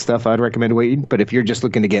that kind of stuff, I'd recommend waiting. But if you're just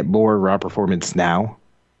looking to get more raw performance now,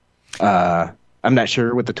 I'm not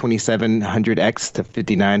sure what the 2700X to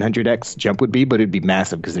 5900X jump would be, but it'd be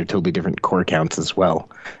massive because they're totally different core counts as well.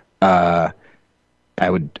 I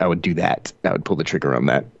would do that. I would pull the trigger on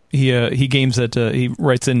that. He games at he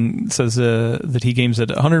writes in, says that he games at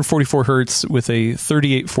 144 hertz with a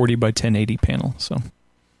 3840 by 1080 panel. So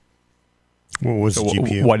what was the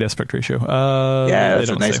GPU? Wide aspect ratio. Yeah, that's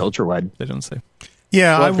a nice ultra wide. They don't say.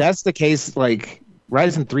 Yeah, well, if that's the case, like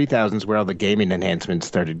Ryzen 3000s where all the gaming enhancements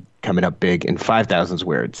started coming up big, and 5000s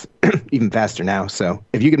where it's even faster now. So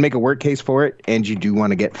if you can make a work case for it, and you do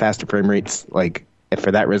want to get faster frame rates, like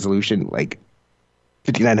for that resolution, like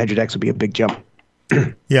 5900X would be a big jump.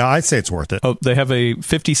 Yeah, I'd say it's worth it. Oh, they have a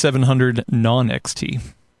 5700 non-XT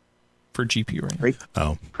for GPU right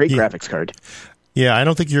now. Great graphics card. Yeah, I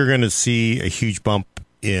don't think you're going to see a huge bump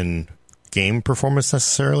in game performance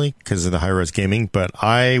necessarily because of the high-res gaming, but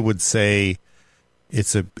I would say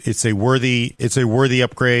it's a worthy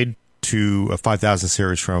upgrade to a 5000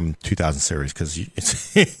 series from 2000 series because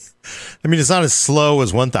it's I mean, it's not as slow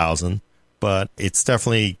as 1000, but it's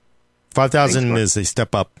definitely 5000 is a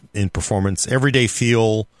step up in performance, everyday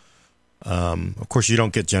feel. Of course, you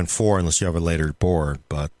don't get Gen 4 unless you have a later board,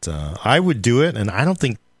 but I would do it, and I don't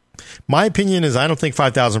think. My opinion is I don't think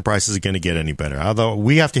 5000 prices are going to get any better. Although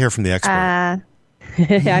we have to hear from the expert. I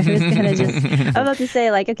was about to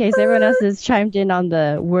say, like, okay, so everyone else has chimed in on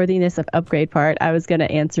the worthiness of upgrade part. I was going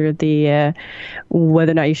to answer the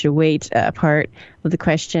whether or not you should wait part of the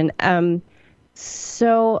question.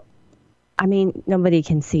 So, I mean, nobody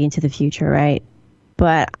can see into the future, right?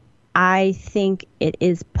 But I think it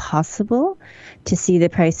is possible to see the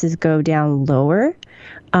prices go down lower.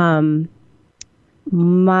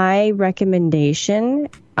 My recommendation,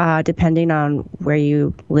 depending on where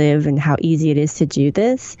you live and how easy it is to do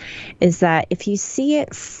this, is that if you see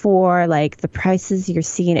it for like the prices you're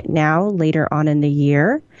seeing it now later on in the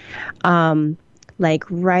year, like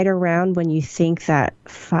right around when you think that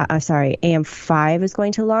AM5 is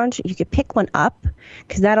going to launch, you could pick one up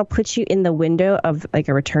because that'll put you in the window of like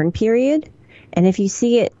a return period. And if you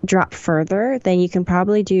see it drop further, then you can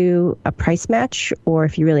probably do a price match, or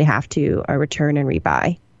if you really have to, a return and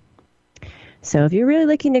rebuy. So if you're really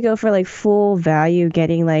looking to go for like full value,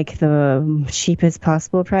 getting like the cheapest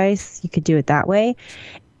possible price, you could do it that way.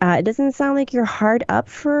 It doesn't sound like you're hard up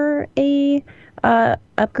for a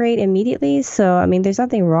upgrade immediately. So, I mean, there's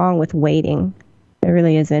nothing wrong with waiting. There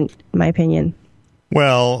really isn't, in my opinion.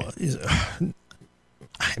 Well,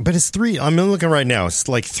 but it's I'm looking right now. It's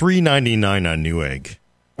like $399 on Newegg.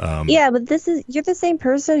 Yeah, but you're the same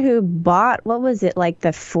person who bought, what was it, like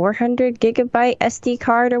the 400 gigabyte SD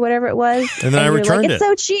card or whatever it was, and then I returned it. It's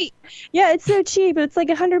so cheap. Yeah, it's so cheap. It's like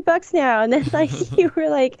 $100 now, and then like you were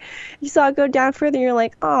like, you saw it go down further, and you're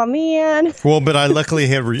like, oh man. Well, but I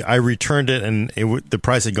luckily I returned it, and the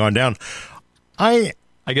price had gone down. I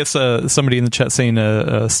guess somebody in the chat saying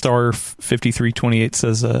star 5328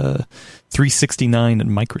 says 369 at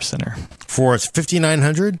Micro Center for it's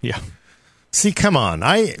 5900. Yeah. See, come on.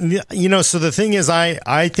 So the thing is,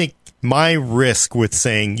 I think my risk with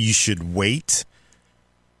saying you should wait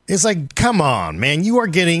is like, come on, man. You are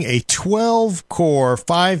getting a 12-core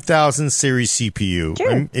 5000 series CPU.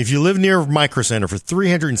 Sure. If you live near Micro Center for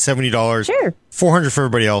 $370, sure, $400 for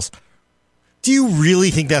everybody else. Do you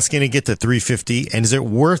really think that's going to get to $350? And is it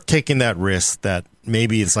worth taking that risk that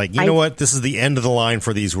maybe it's like, you know what, this is the end of the line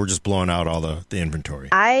for these. We're just blowing out all the inventory.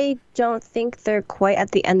 I don't think they're quite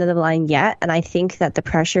at the end of the line yet. And I think that the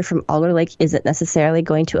pressure from Alder Lake isn't necessarily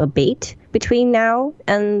going to abate between now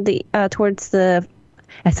and the towards the,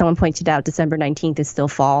 as someone pointed out, December 19th is still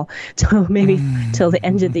fall. So maybe till the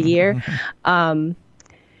end of the year.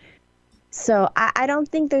 So I don't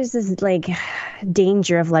think there's this like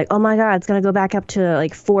danger of like, oh my God, it's going to go back up to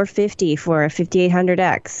like $450 for a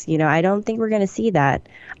 5800X. You know, I don't think we're going to see that.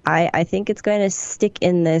 I think it's going to stick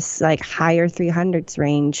in this like higher 300s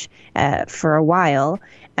range for a while.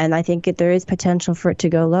 And I think there is potential for it to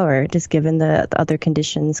go lower, just given the other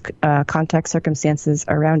conditions, context, circumstances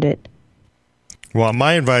around it. Well,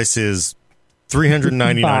 my advice is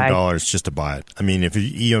 $399 just to buy it. I mean, if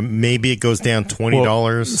maybe it goes down $20.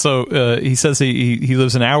 Well, so he says he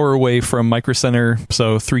lives an hour away from Micro Center,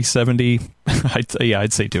 so $370.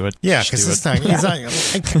 I'd say do it. Yeah, because it's not.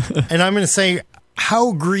 And I'm going to say,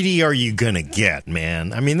 how greedy are you going to get,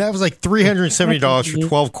 man? I mean, that was like $370 for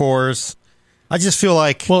 12 cores. I just feel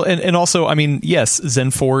like... Well, and also, I mean, yes,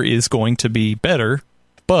 Zen 4 is going to be better,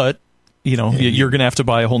 but... you're going to have to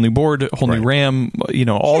buy a whole new board, a whole new RAM,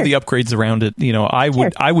 all the upgrades around it.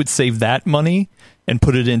 I would save that money and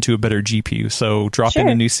put it into a better GPU. So drop in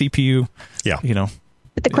a new CPU. Yeah.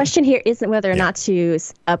 But the question here isn't whether or not to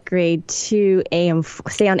upgrade to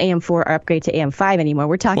stay on AM4 or upgrade to AM5 anymore.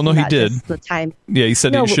 We're talking about just the time. Yeah, he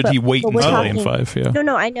said should he wait until AM5? Yeah.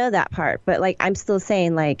 No, I know that part. But I'm still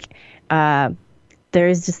saying there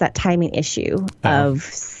is just that timing issue of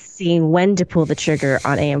seeing when to pull the trigger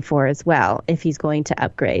on AM4 as well if he's going to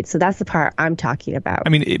upgrade. So that's the part I'm talking about. I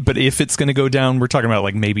mean, but if it's going to go down, we're talking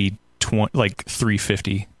about maybe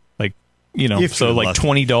 $350, so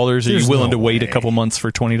 $20. Are you willing to wait a couple months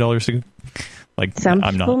for $20 to? Some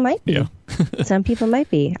people might be. Yeah. Some people might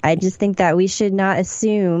be. I just think that we should not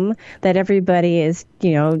assume that everybody is,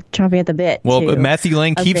 chomping at the bit. Well, Matthew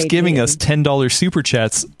Lang keeps giving us $10 super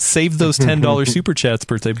chats. Save those $10 super chats,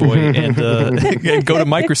 birthday boy, and go to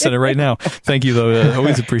Micro Center right now. Thank you, though.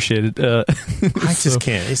 Always appreciate it. I just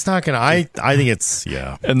can't. It's not gonna. I think it's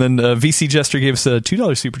And then VC Jester gave us a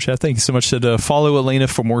 $2 super chat. Thank you so much. Said follow Elena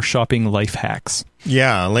for more shopping life hacks.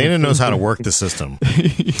 Yeah, Elena knows how to work the system.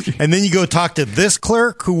 And then you go talk to this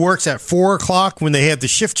clerk who works at 4:00 when they have the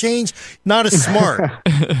shift change. Not as smart.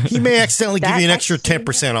 He may accidentally give you an extra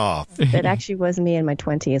 10% off. It actually was me in my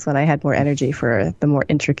 20s when I had more energy for the more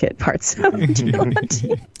intricate parts of it.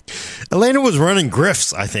 Elena was running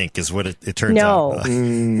grifts, I think, is what it turns out.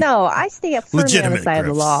 No, I stay up firmly on the side of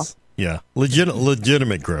the law. Yeah,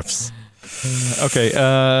 legitimate grifts. Okay,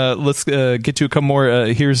 let's get to a couple more.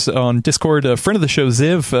 Here's on Discord. A friend of the show,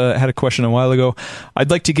 Ziv, had a question a while ago. I'd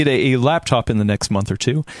like to get a laptop in the next month or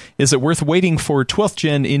two. Is it worth waiting for 12th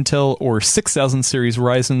gen Intel or 6000 series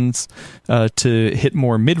Ryzen's to hit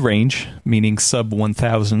more mid-range, meaning sub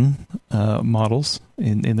 1000 models,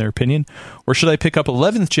 in their opinion? Or should I pick up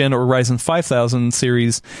 11th gen or Ryzen 5000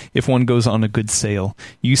 series if one goes on a good sale?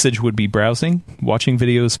 Usage would be browsing, watching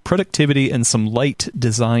videos, productivity, and some light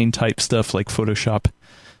design type stuff like Photoshop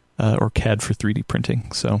or CAD for 3D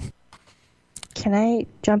printing. So, can I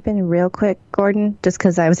jump in real quick, Gordon? Just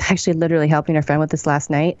because I was actually literally helping a friend with this last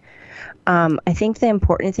night. I think the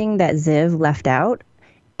important thing that Ziv left out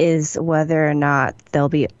is whether or not they'll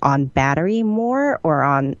be on battery more or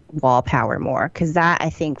on wall power more. Because that, I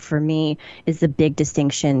think, for me, is the big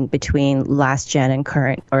distinction between last gen and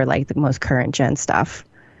current, or the most current gen stuff.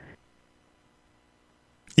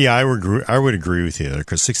 Yeah, I would agree with you there,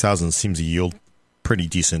 because 6000 seems to yield pretty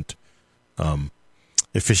decent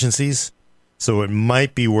efficiencies. So it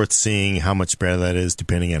might be worth seeing how much better that is,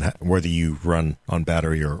 depending on whether you run on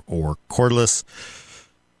battery or cordless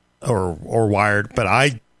or wired. But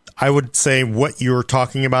I would say what you're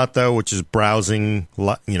talking about, though, which is browsing,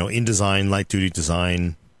 InDesign, light duty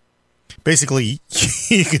design. Basically,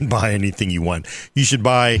 you can buy anything you want. You should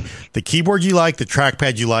buy the keyboard you like, the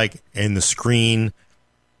trackpad you like, and the screen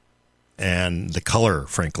and the color,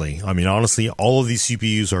 frankly. I mean, honestly, all of these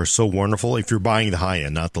CPUs are so wonderful if you're buying the high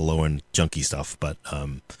end, not the low end junky stuff. But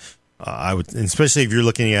I would, especially if you're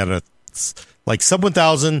looking at a sub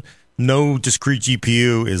 1000, no discrete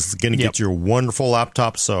GPU is going to get you a wonderful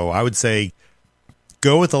laptop. So I would say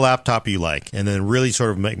go with the laptop you like, and then really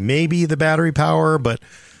sort of make maybe the battery power. But,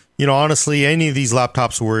 honestly, any of these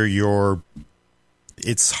laptops where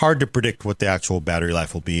it's hard to predict what the actual battery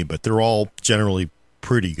life will be, but they're all generally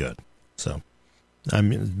pretty good. So, I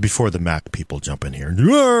mean, before the Mac people jump in here.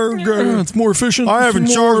 It's more efficient. I haven't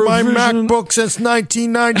charged my MacBook since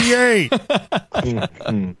 1998.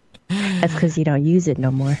 That's because you don't use it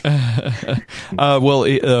no more.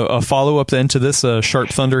 A follow-up then to this, Sharp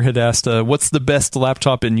Thunder had asked, what's the best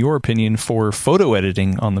laptop in your opinion for photo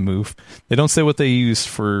editing on the move? They don't say what they use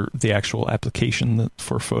for the actual application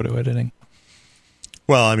for photo editing.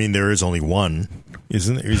 Well, I mean, there is only one,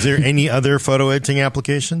 isn't there? Is there any other photo editing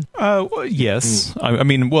application? Yes. I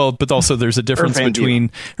mean, but also there's a difference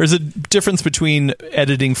between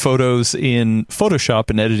editing photos in Photoshop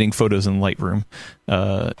and editing photos in Lightroom.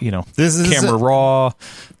 This is Camera Raw.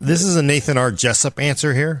 This is a Nathan R. Jessup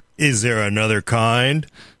answer here. Is there another kind?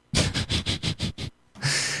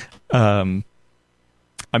 I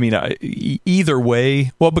mean, either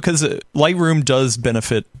way, because Lightroom does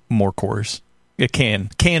benefit more cores. it can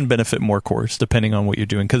benefit more cores depending on what you're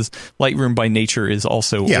doing, because Lightroom by nature is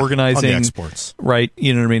also organizing on the exports. Right?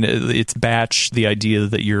 You know what I mean? It's batch. The idea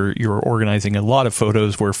that you're organizing a lot of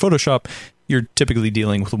photos, where Photoshop you're typically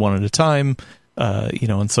dealing with one at a time.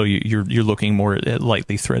 And so you're looking more at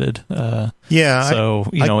lightly threaded. So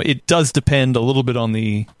it does depend a little bit on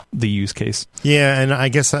the use case. Yeah, and I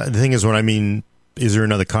guess the thing is, what I mean, is there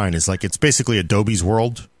another kind? It's like it's basically Adobe's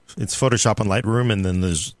world. It's Photoshop and Lightroom, and then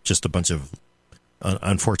there's just a bunch of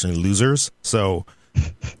unfortunate losers. So,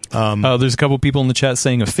 there's a couple people in the chat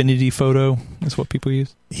saying Affinity Photo is what people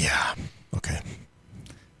use. Yeah. Okay.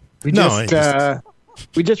 We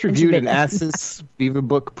just reviewed an Asus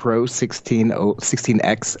VivaBook Pro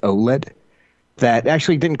 16X OLED that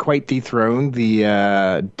actually didn't quite dethrone the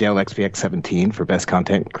Dell XPX17 for best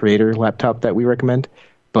content creator laptop that we recommend,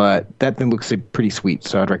 but that thing looks pretty sweet,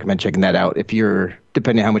 so I'd recommend checking that out. If you're,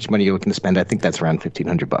 depending on how much money you're looking to spend, I think that's around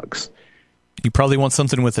 $1,500. You probably want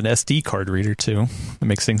something with an SD card reader too. That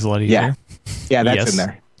makes things a lot easier. Yeah, that's in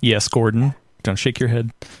there. Yes, Gordon. Don't shake your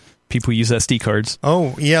head. People use SD cards.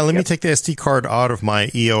 Oh, yeah, let me take the SD card out of my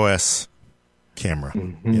EOS camera.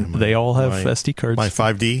 Mm-hmm. Yeah, they all have SD cards. My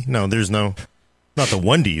 5D? No, there's not the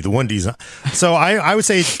 1D. The 1D's not. So I would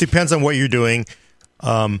say it depends on what you're doing.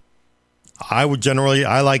 I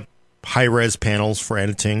like high-res panels for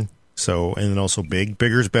editing. So, and then also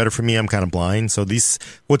bigger is better for me. I'm kind of blind. So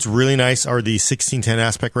what's really nice are the 16:10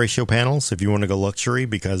 aspect ratio panels if you want to go luxury,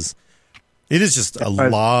 because it is just a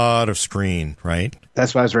lot of screen, right?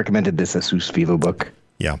 That's why I was recommended this Asus VivaBook.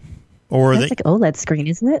 Yeah. That's like OLED screen,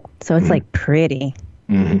 isn't it? So it's like pretty.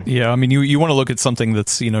 Mm-hmm. Yeah, I mean, you want to look at something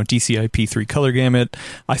that's, DCI-P3 color gamut.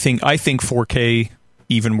 I think 4K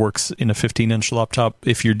even works in a 15-inch laptop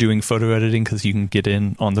if you're doing photo editing, because you can get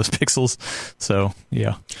in on those pixels. So,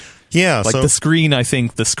 yeah. Yeah. Like the screen, I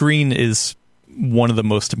think the screen is one of the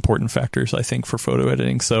most important factors, I think, for photo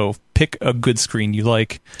editing. So pick a good screen you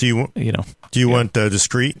like. Do you want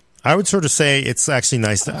discrete? I would sort of say it's actually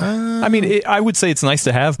nice to... I would say it's nice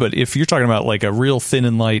to have, but if you're talking about like a real thin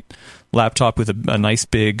and light laptop with a nice,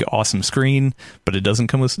 big, awesome screen, but it doesn't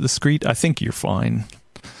come with discrete, I think you're fine.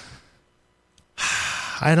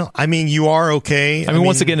 You are okay.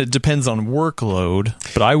 Once again, it depends on workload,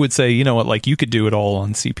 but I would say, you could do it all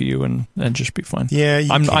on CPU and just be fine. Yeah,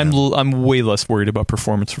 I'm way less worried about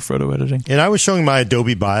performance for photo editing. And I was showing my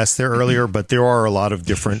Adobe bias there earlier, but there are a lot of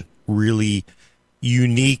different really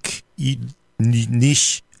unique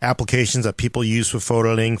niche applications that people use for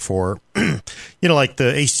photo editing for, like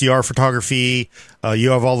the HDR photography.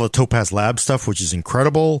 You have all the Topaz Lab stuff, which is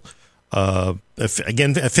incredible.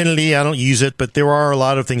 Again, Affinity, I don't use it, but there are a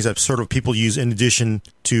lot of things that sort of people use in addition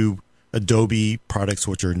to Adobe products,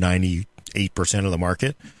 which are 98% of the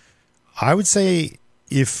market. I would say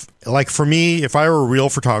for me, if I were a real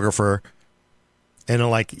photographer and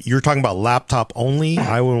you're talking about laptop only,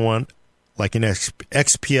 I would want like an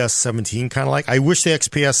XPS 17 kind of I wish the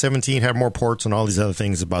XPS 17 had more ports and all these other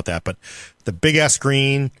things about that, but the big ass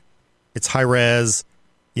screen, it's high res.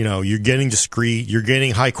 You're getting discrete, you're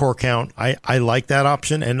getting high core count. I like that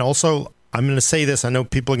option. And also, I'm going to say this, I know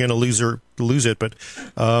people are going to lose it, but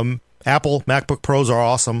Apple MacBook Pros are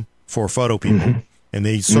awesome for photo people. Mm-hmm. And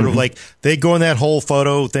they sort of they go in that whole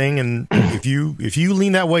photo thing. And if you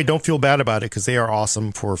lean that way, don't feel bad about it, because they are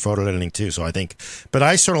awesome for photo editing too. So but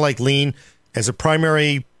I sort of lean as a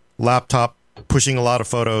primary laptop, pushing a lot of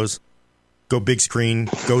photos, go big screen,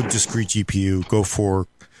 go discrete GPU, go for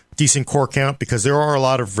decent core count, because there are a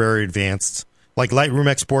lot of very advanced, like Lightroom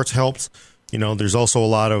exports helps. There's also a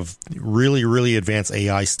lot of really, really advanced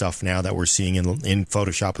AI stuff now that we're seeing in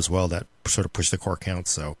Photoshop as well that sort of push the core count.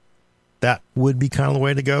 So that would be kind of the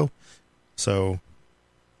way to go. So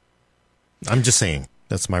I'm just saying,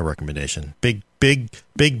 that's my recommendation. Big,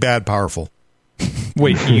 bad, powerful.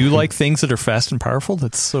 Wait, you like things that are fast and powerful?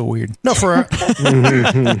 That's so weird. No,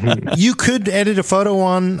 you could edit a photo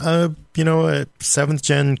on a 7th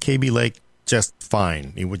gen KB Lake just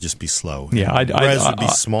fine. It would just be slow. Yeah, res would be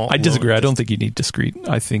small. I disagree. I don't think you need discrete.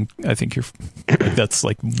 I think you're that's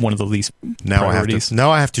like one of the least priorities.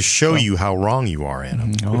 Now I have to show you how wrong you are,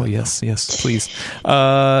 Adam. Oh yes, please.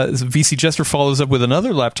 VC Jester follows up with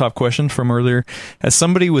another laptop question from earlier. As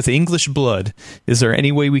somebody with English blood, is there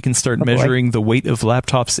any way we can start measuring the weight of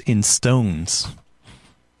laptops in stones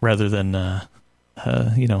rather than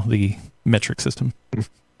the metric system?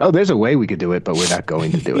 Oh, there's a way we could do it, but we're not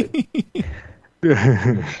going to do it.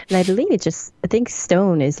 And I believe I think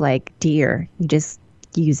stone is like deer. You just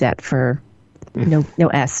use that for no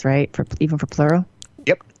S, right? Even for plural.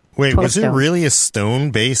 Yep. Wait, was it really a stone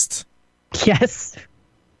based? Yes.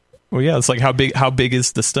 Well, yeah, it's like how big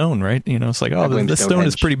is the stone, right? It's like, the stone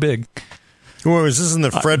is pretty big. What was this in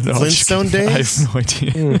the Fred Flintstone days? I have no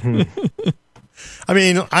idea. Mm-hmm. I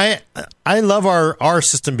mean, I love our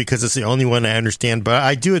system because it's the only one I understand, but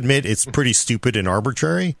I do admit it's pretty stupid and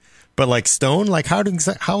arbitrary. But like stone, like how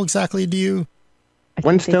exactly do you?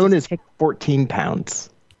 One stone is 14 pounds.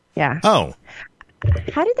 Yeah. Oh.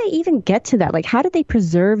 How did they even get to that? Like, how did they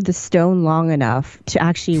preserve the stone long enough to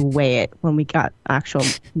actually weigh it when we got actual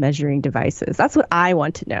measuring devices? That's what I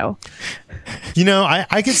want to know. You know,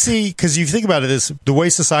 I could see, because you think about it, is the way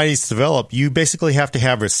society's developed, you basically have to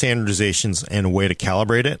have a standardizations and a way to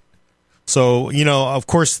calibrate it. So, you know, of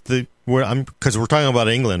course, because we're talking about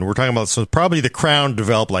England, we're talking about, so probably the crown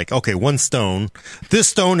developed like, okay, one stone. This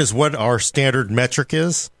stone is what our standard metric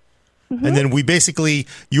is. Mm-hmm. And then we basically,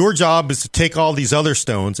 your job is to take all these other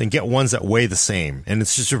stones and get ones that weigh the same. And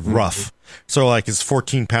it's just rough. So like it's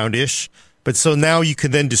 14 pound-ish. But so now you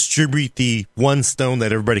can then distribute the one stone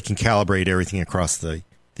that everybody can calibrate everything across the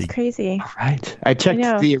crazy. All right. I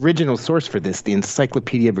checked the original source for this, the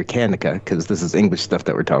Encyclopedia Britannica, because this is English stuff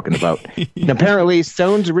that we're talking about. And apparently,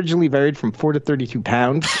 stones originally varied from 4 to 32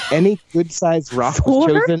 pounds. Any good-sized rock was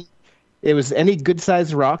chosen. It was any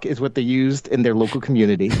good-sized rock is what they used in their local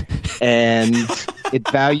community, and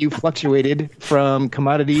its value fluctuated from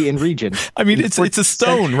commodity and region. I mean, it's a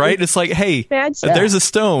stone, right? It's like, hey, there's a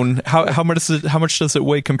stone. How much does it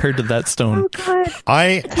weigh compared to that stone? Oh God!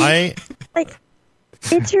 I like.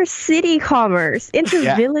 Inter-city commerce,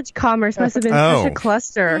 inter-village commerce must have been such a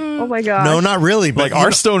cluster. Oh my god! No, not really. But like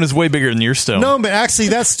our stone is way bigger than your stone. No, but actually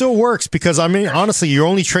that still works because I mean, honestly, you're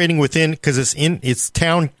only trading within because it's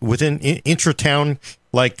town within intra-town.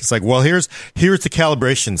 Like it's like, well, here's the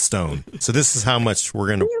calibration stone. So this is how much we're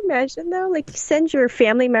gonna. Can you imagine though? Like you send your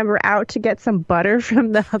family member out to get some butter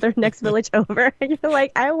from the other next village over, and you're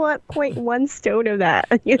like, I want 0.1 stone of that.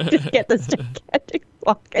 And you just get this gigantic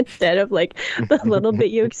block instead of like the little bit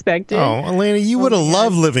you expected. Oh, Elena, you would have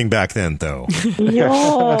loved living back then, though.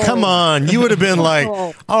 No. Come on, you would have been like,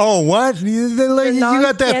 oh, what? You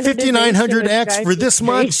got that 5900X for this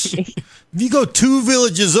much? If you go 2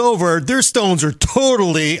 villages over, their stones are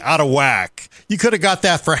totally out of whack. You could have got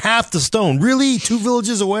that for half the stone. Really? 2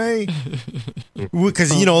 villages away?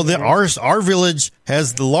 Because, you know, our village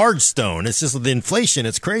has the large stone. It's just the inflation.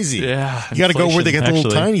 It's crazy. Yeah. You got to go where they get the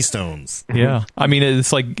little tiny stones. Yeah. I mean,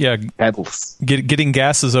 it's like, Pebbles. Getting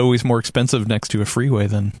gas is always more expensive next to a freeway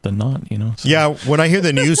than not, you know? So. Yeah. When I hear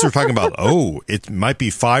the news, they're talking about, it might be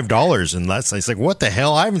 $5 and less. It's like, what the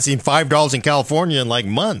hell? I haven't seen $5 in California in like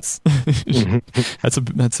months. That's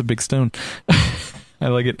a big stone. I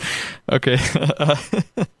like it. Okay.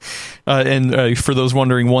 And for those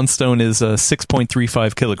wondering, one stone is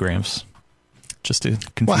 6.35 kilograms. Just to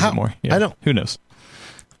confuse it more. Yeah. I don't. Who knows?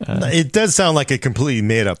 It does sound like a completely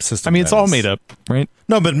made up system. I mean, it's all made up, right?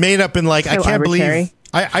 No, but made up in like, so I can't arbitrary.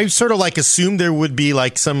 believe. I sort of like assumed there would be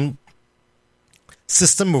like some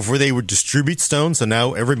system of where they would distribute stones. So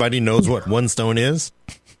now everybody knows what one stone is.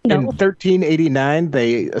 No. In 1389,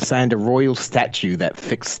 they assigned a royal statue that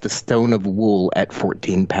fixed the stone of wool at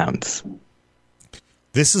 14 pounds.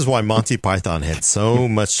 This is why Monty Python had so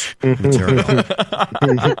much material.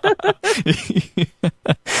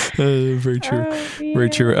 Very true. Very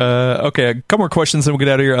true. Okay, a couple more questions, and we'll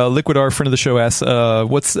get out of here. Liquid R, friend of the show, asks,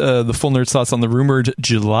 what's the full nerd's thoughts on the rumored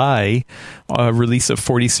July release of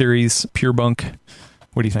 40 series Pure Bunk?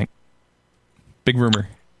 What do you think? Big rumor.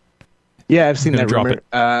 Yeah, I've seen that drop rumor.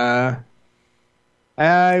 it.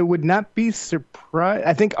 I would not be surprised.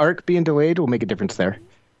 I think ARC being delayed will make a difference there.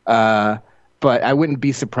 But I wouldn't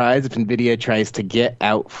be surprised if NVIDIA tries to get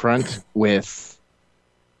out front with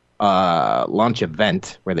launch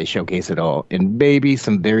event where they showcase it all in maybe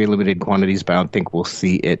some very limited quantities, but I don't think we'll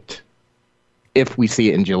see it. If we see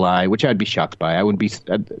it in July, which I'd be shocked by, I would be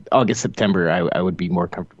August, September. I would be more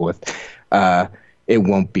comfortable with. It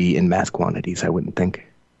won't be in mass quantities, I wouldn't think.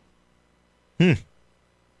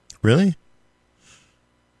 Really?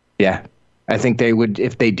 Yeah. I think they would,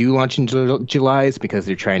 if they do launch in July, it's because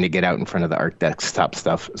they're trying to get out in front of the ARC desktop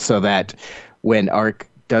stuff so that when ARC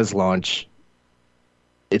does launch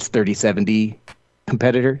its 3070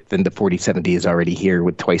 competitor, then the 4070 is already here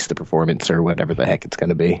with twice the performance or whatever the heck it's going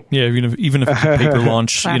to be. Yeah, even if it's a paper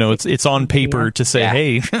launch, you know, it's on paper to say,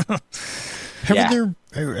 hey.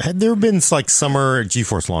 Had there been like summer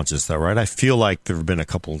GeForce launches though, right? I feel like there have been a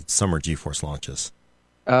couple summer GeForce launches.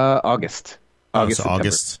 August. August.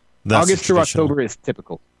 That's August through October is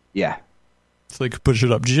typical. Yeah. So they could push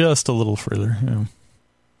it up just a little further.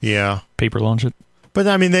 Yeah. Paper launch it. But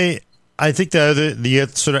I mean, I think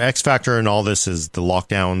the sort of X factor in all this is the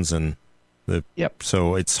lockdowns and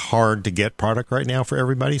so it's hard to get product right now for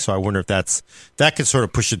everybody. So I wonder if that could sort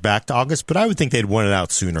of push it back to August, but I would think they'd want it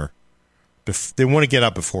out sooner. They want to get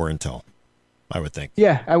out before Intel, I would think.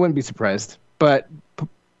 Yeah, I wouldn't be surprised. But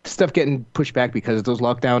stuff getting pushed back because of those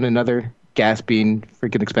lockdown and other gas being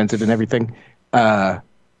freaking expensive and everything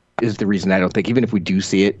is the reason I don't think, even if we do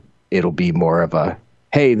see it, it'll be more of a,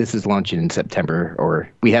 hey, this is launching in September,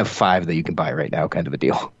 or we have 5 that you can buy right now kind of a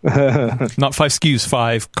deal. Not 5 SKUs,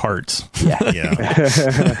 5 cards. Yeah.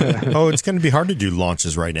 Oh, it's going to be hard to do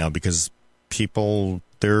launches right now because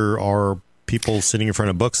there are people sitting in front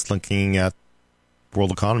of books looking at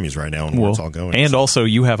world economies right now and where it's all going. And also,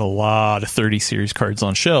 you have a lot of 30 series cards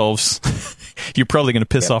on shelves. You're probably going to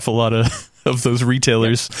piss off a lot of those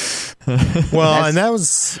retailers. Well, and that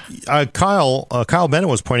was Kyle Bennett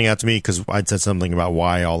was pointing out to me because I'd said something about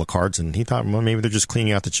why all the cards, and he thought, well, maybe they're just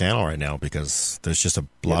cleaning out the channel right now because there's just a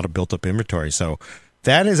lot of built up inventory. So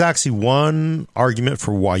that is actually one argument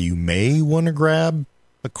for why you may want to grab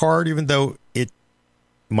a card, even though it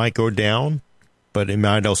might go down. But it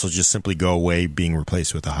might also just simply go away, being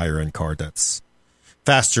replaced with a higher end card that's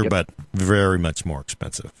faster, but very much more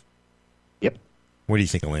expensive. Yep. What do you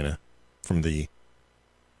think, Elena?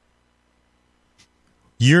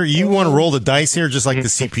 You want to roll the dice here, just like the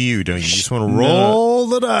CPU, don't you? You just want to roll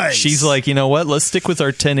the dice. She's like, you know what? Let's stick with our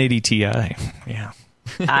 1080 Ti. Yeah.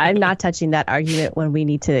 I'm not touching that argument when we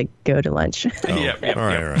need to go to lunch. Yep. All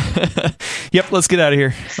right. Yep. Let's get out of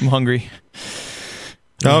here. I'm hungry.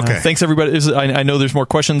 Okay. Thanks, everybody. I know there's more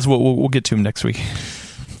questions. We'll get to them next week.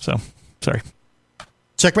 So, sorry.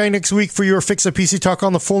 Check back next week for your fix of PC Talk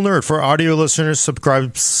on the Full Nerd. For audio listeners,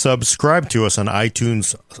 subscribe to us on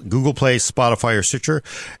iTunes, Google Play, Spotify, or Stitcher.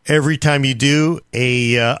 Every time you do,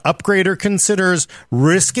 a upgrader considers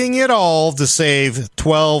risking it all to save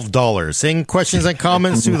 $12. Send questions and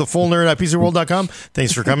comments to thefullnerd@pcworld.com.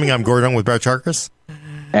 Thanks for coming. I'm Gordon with Brad Charkis.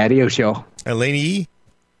 Adios, y'all. Elaine E.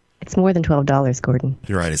 It's more than $12, Gordon.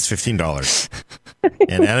 You're right. It's $15.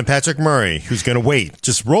 And Anna Patrick Murray, who's going to wait.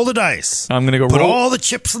 Just roll the dice. I'm going to put all the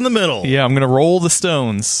chips in the middle. Yeah, I'm going to roll the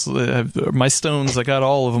stones. My stones, I got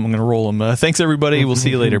all of them. I'm going to roll them. Thanks, everybody. We'll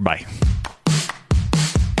see you later. Bye.